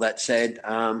 with all that said,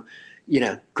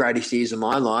 greatest years of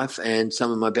my life and some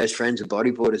of my best friends are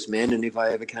bodyboarders, man. And if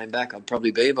I ever came back, I'd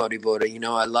probably be a bodyboarder.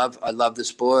 I love the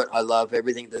sport. I love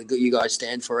everything that you guys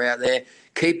stand for out there.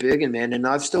 Keep bigging, man. And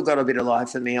I've still got a bit of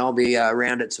life in me. I'll be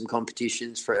around at some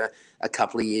competitions for a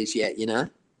couple of years yet,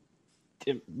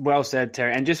 Well said,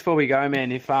 Terry. And just before we go,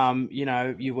 man, if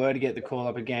you were to get the call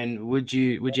up again, would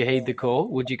you heed the call?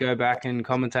 Would you go back and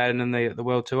commentate in the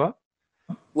World Tour?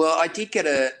 Well, I did get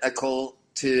a call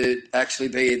to actually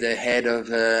be the head of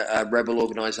a rebel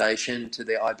organisation to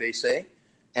the IBC,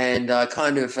 and I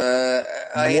kind of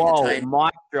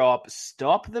mic drop.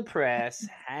 Stop the press.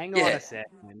 Hang on a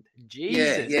second.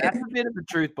 Jesus, that's a bit of a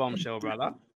truth bombshell,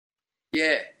 brother.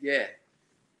 Yeah.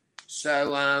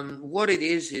 So what it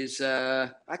is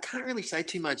I can't really say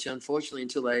too much, unfortunately,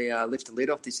 until they lift the lid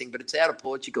off this thing. But it's out of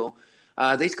Portugal.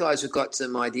 These guys have got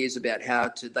some ideas about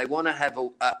they want to have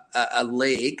a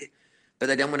league, but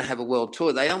they don't want to have a world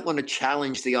tour. They don't want to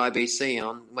challenge the IBC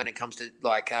on when it comes to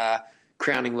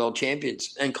crowning world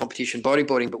champions and competition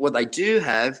bodyboarding. But what they do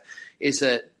have is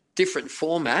a different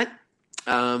format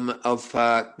of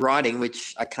riding,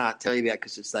 which I can't tell you about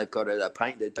because they've got it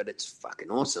painted, but it's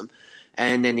fucking awesome.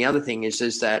 And then the other thing is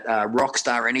that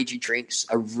Rockstar energy drinks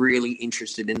are really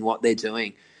interested in what they're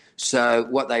doing. So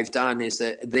what they've done is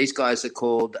that these guys are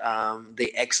called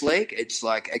the X League. It's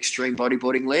like Extreme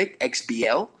Bodyboarding League,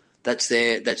 XBL. That's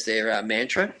their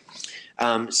mantra.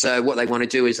 So what they want to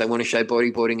do is they want to show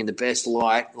bodyboarding in the best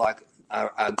light,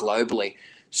 globally.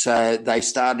 So they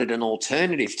started an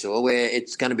alternative tour where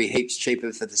it's going to be heaps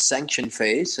cheaper for the sanction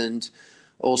fees and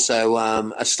also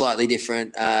a slightly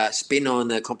different spin on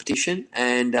the competition,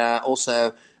 and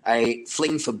also a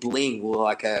fling for bling, or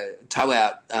like a toe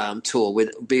out tour,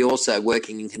 be also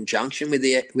working in conjunction with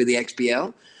the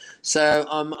XBL. So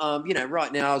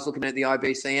right now I was looking at the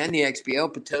IBC and the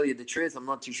XBL, but tell you the truth, I'm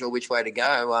not too sure which way to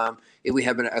go. If we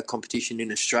have a competition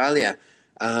in Australia,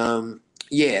 you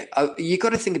got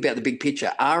to think about the big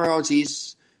picture. Are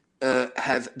Aussies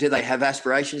do they have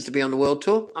aspirations to be on the world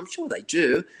tour? I'm sure they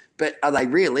do. But are they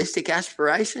realistic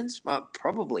aspirations? Well,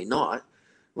 probably not.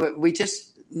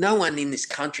 No one in this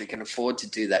country can afford to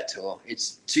do that tour.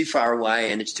 It's too far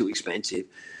away and it's too expensive.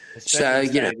 Especially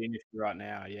the industry right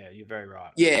now. Yeah, you're very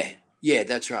right. Yeah,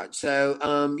 that's right. So,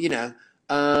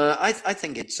 I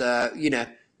think it's,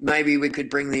 maybe we could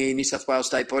bring the New South Wales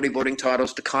State bodyboarding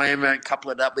titles to Kiama and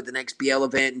couple it up with an XBL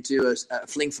event and do a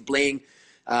fling for bling.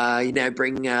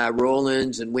 Bring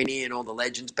Rawlins and Winnie and all the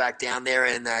legends back down there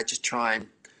and just try and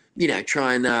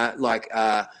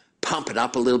pump it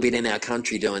up a little bit in our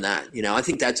country doing that. I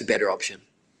think that's a better option.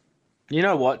 You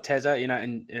know what, Tezza, and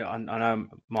I know I'm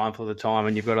mindful of the time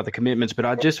and you've got other commitments, but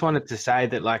I just wanted to say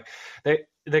that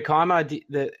the Kiama idea,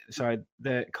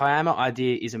 the Kiama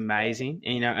idea is amazing,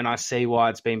 and I see why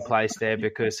it's been placed there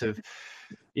because of,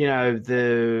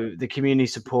 the community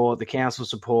support, the council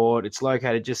support. It's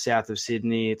located just south of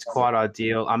Sydney. It's quite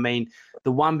ideal. I mean,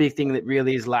 the one big thing that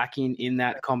really is lacking in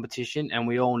that competition, and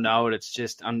we all know it, it's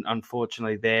just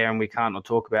unfortunately there and we can't not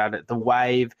talk about it. The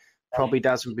wave probably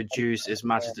doesn't produce as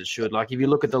much as it should. Like if you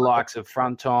look at the likes of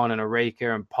Fronton and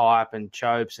Eureka and Pipe and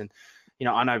Chopes, and,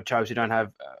 I know Chopes, we don't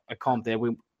have a comp there.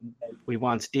 We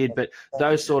once did, but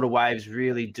those sort of waves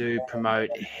really do promote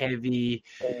heavy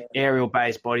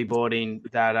aerial-based bodyboarding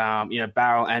that,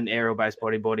 barrel and aerial-based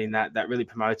bodyboarding that really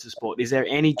promotes the sport. Is there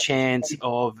any chance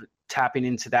of tapping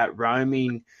into that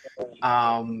roaming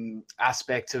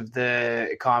aspect of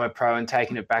the Kiama Pro and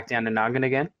taking it back down to Nugget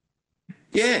again?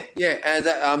 Yeah.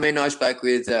 I spoke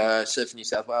with Surf New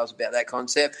South Wales about that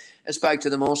concept. I spoke to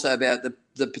them also about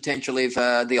the potential if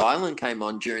the island came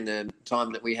on during the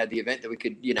time that we had the event, that we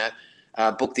could,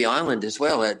 book the island as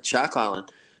well at Shark Island.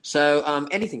 So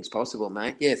anything's possible,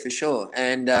 mate. Yeah, for sure.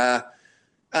 And,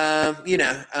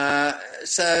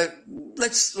 so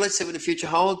let's see what the future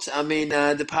holds. I mean,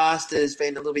 the past has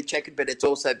been a little bit checkered, but it's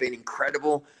also been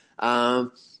incredible.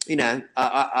 Like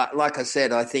I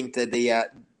said, I think that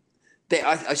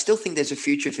I still think there's a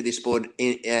future for this sport,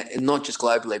 not just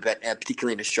globally, but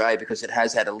particularly in Australia, because it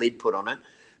has had a lid put on it.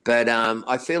 But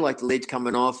I feel like the lid's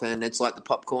coming off, and it's like the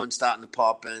popcorn starting to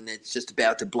pop, and it's just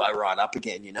about to blow right up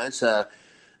again. So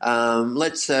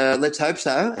let's hope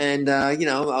so. And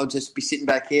I'll just be sitting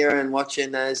back here and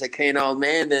watching as a keen old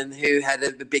man, and who had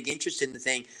a big interest in the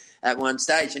thing at one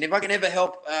stage. And if I can ever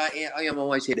help, I'm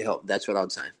always here to help. That's what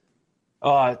I'd say.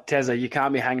 Oh, Tezza, you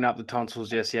can't be hanging up the tonsils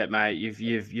just yet, mate.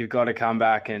 You've got to come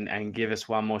back and give us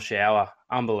one more shower.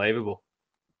 Unbelievable.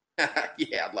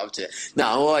 Yeah, I'd love to. No,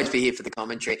 I'll always be here for the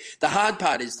commentary. The hard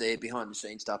part is the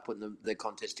behind-the-scenes stuff, putting the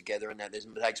contest together, and that. It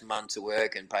takes months of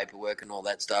work and paperwork and all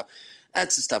that stuff.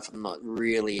 That's the stuff I'm not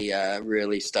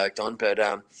really stoked on. But,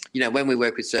 when we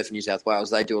work with Surf New South Wales,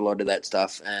 they do a lot of that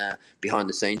stuff behind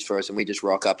the scenes for us, and we just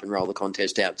rock up and roll the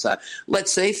contest out. So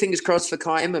let's see. Fingers crossed for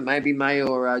Kiama, maybe May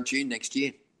or June next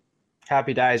year.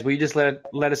 Happy days. Will you just let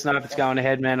us know if it's going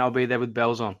ahead, man? I'll be there with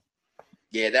bells on.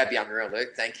 Yeah, that'd be unreal,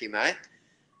 Luke. Thank you, mate.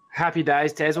 Happy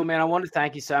days, Tez. Well, man, I want to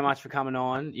thank you so much for coming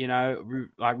on. You know,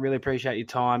 I really appreciate your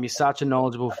time. You're such a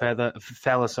knowledgeable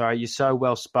fella. Sorry, you're so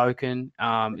well spoken.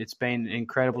 It's been an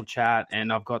incredible chat,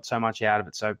 and I've got so much out of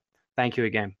it. So, thank you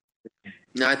again.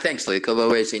 No, thanks, Luke. I've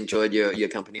always enjoyed your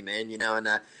company, man. You know,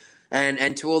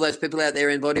 and to all those people out there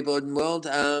in bodyboarding world,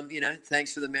 you know,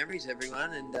 thanks for the memories,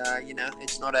 everyone. And you know,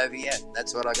 it's not over yet.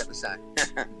 That's what I got to say.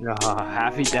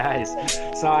 Happy days.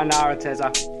 Sayonara,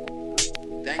 Tezza.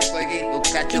 Thanks, Lukey. We'll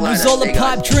catch you It later. was all a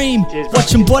pipe dream.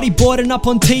 Watching bodyboarding up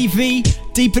on TV.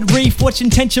 Deep at reef,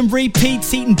 watching tension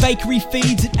repeats. Eating bakery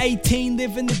feeds at 18.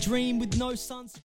 Living the dream with no sunscreen.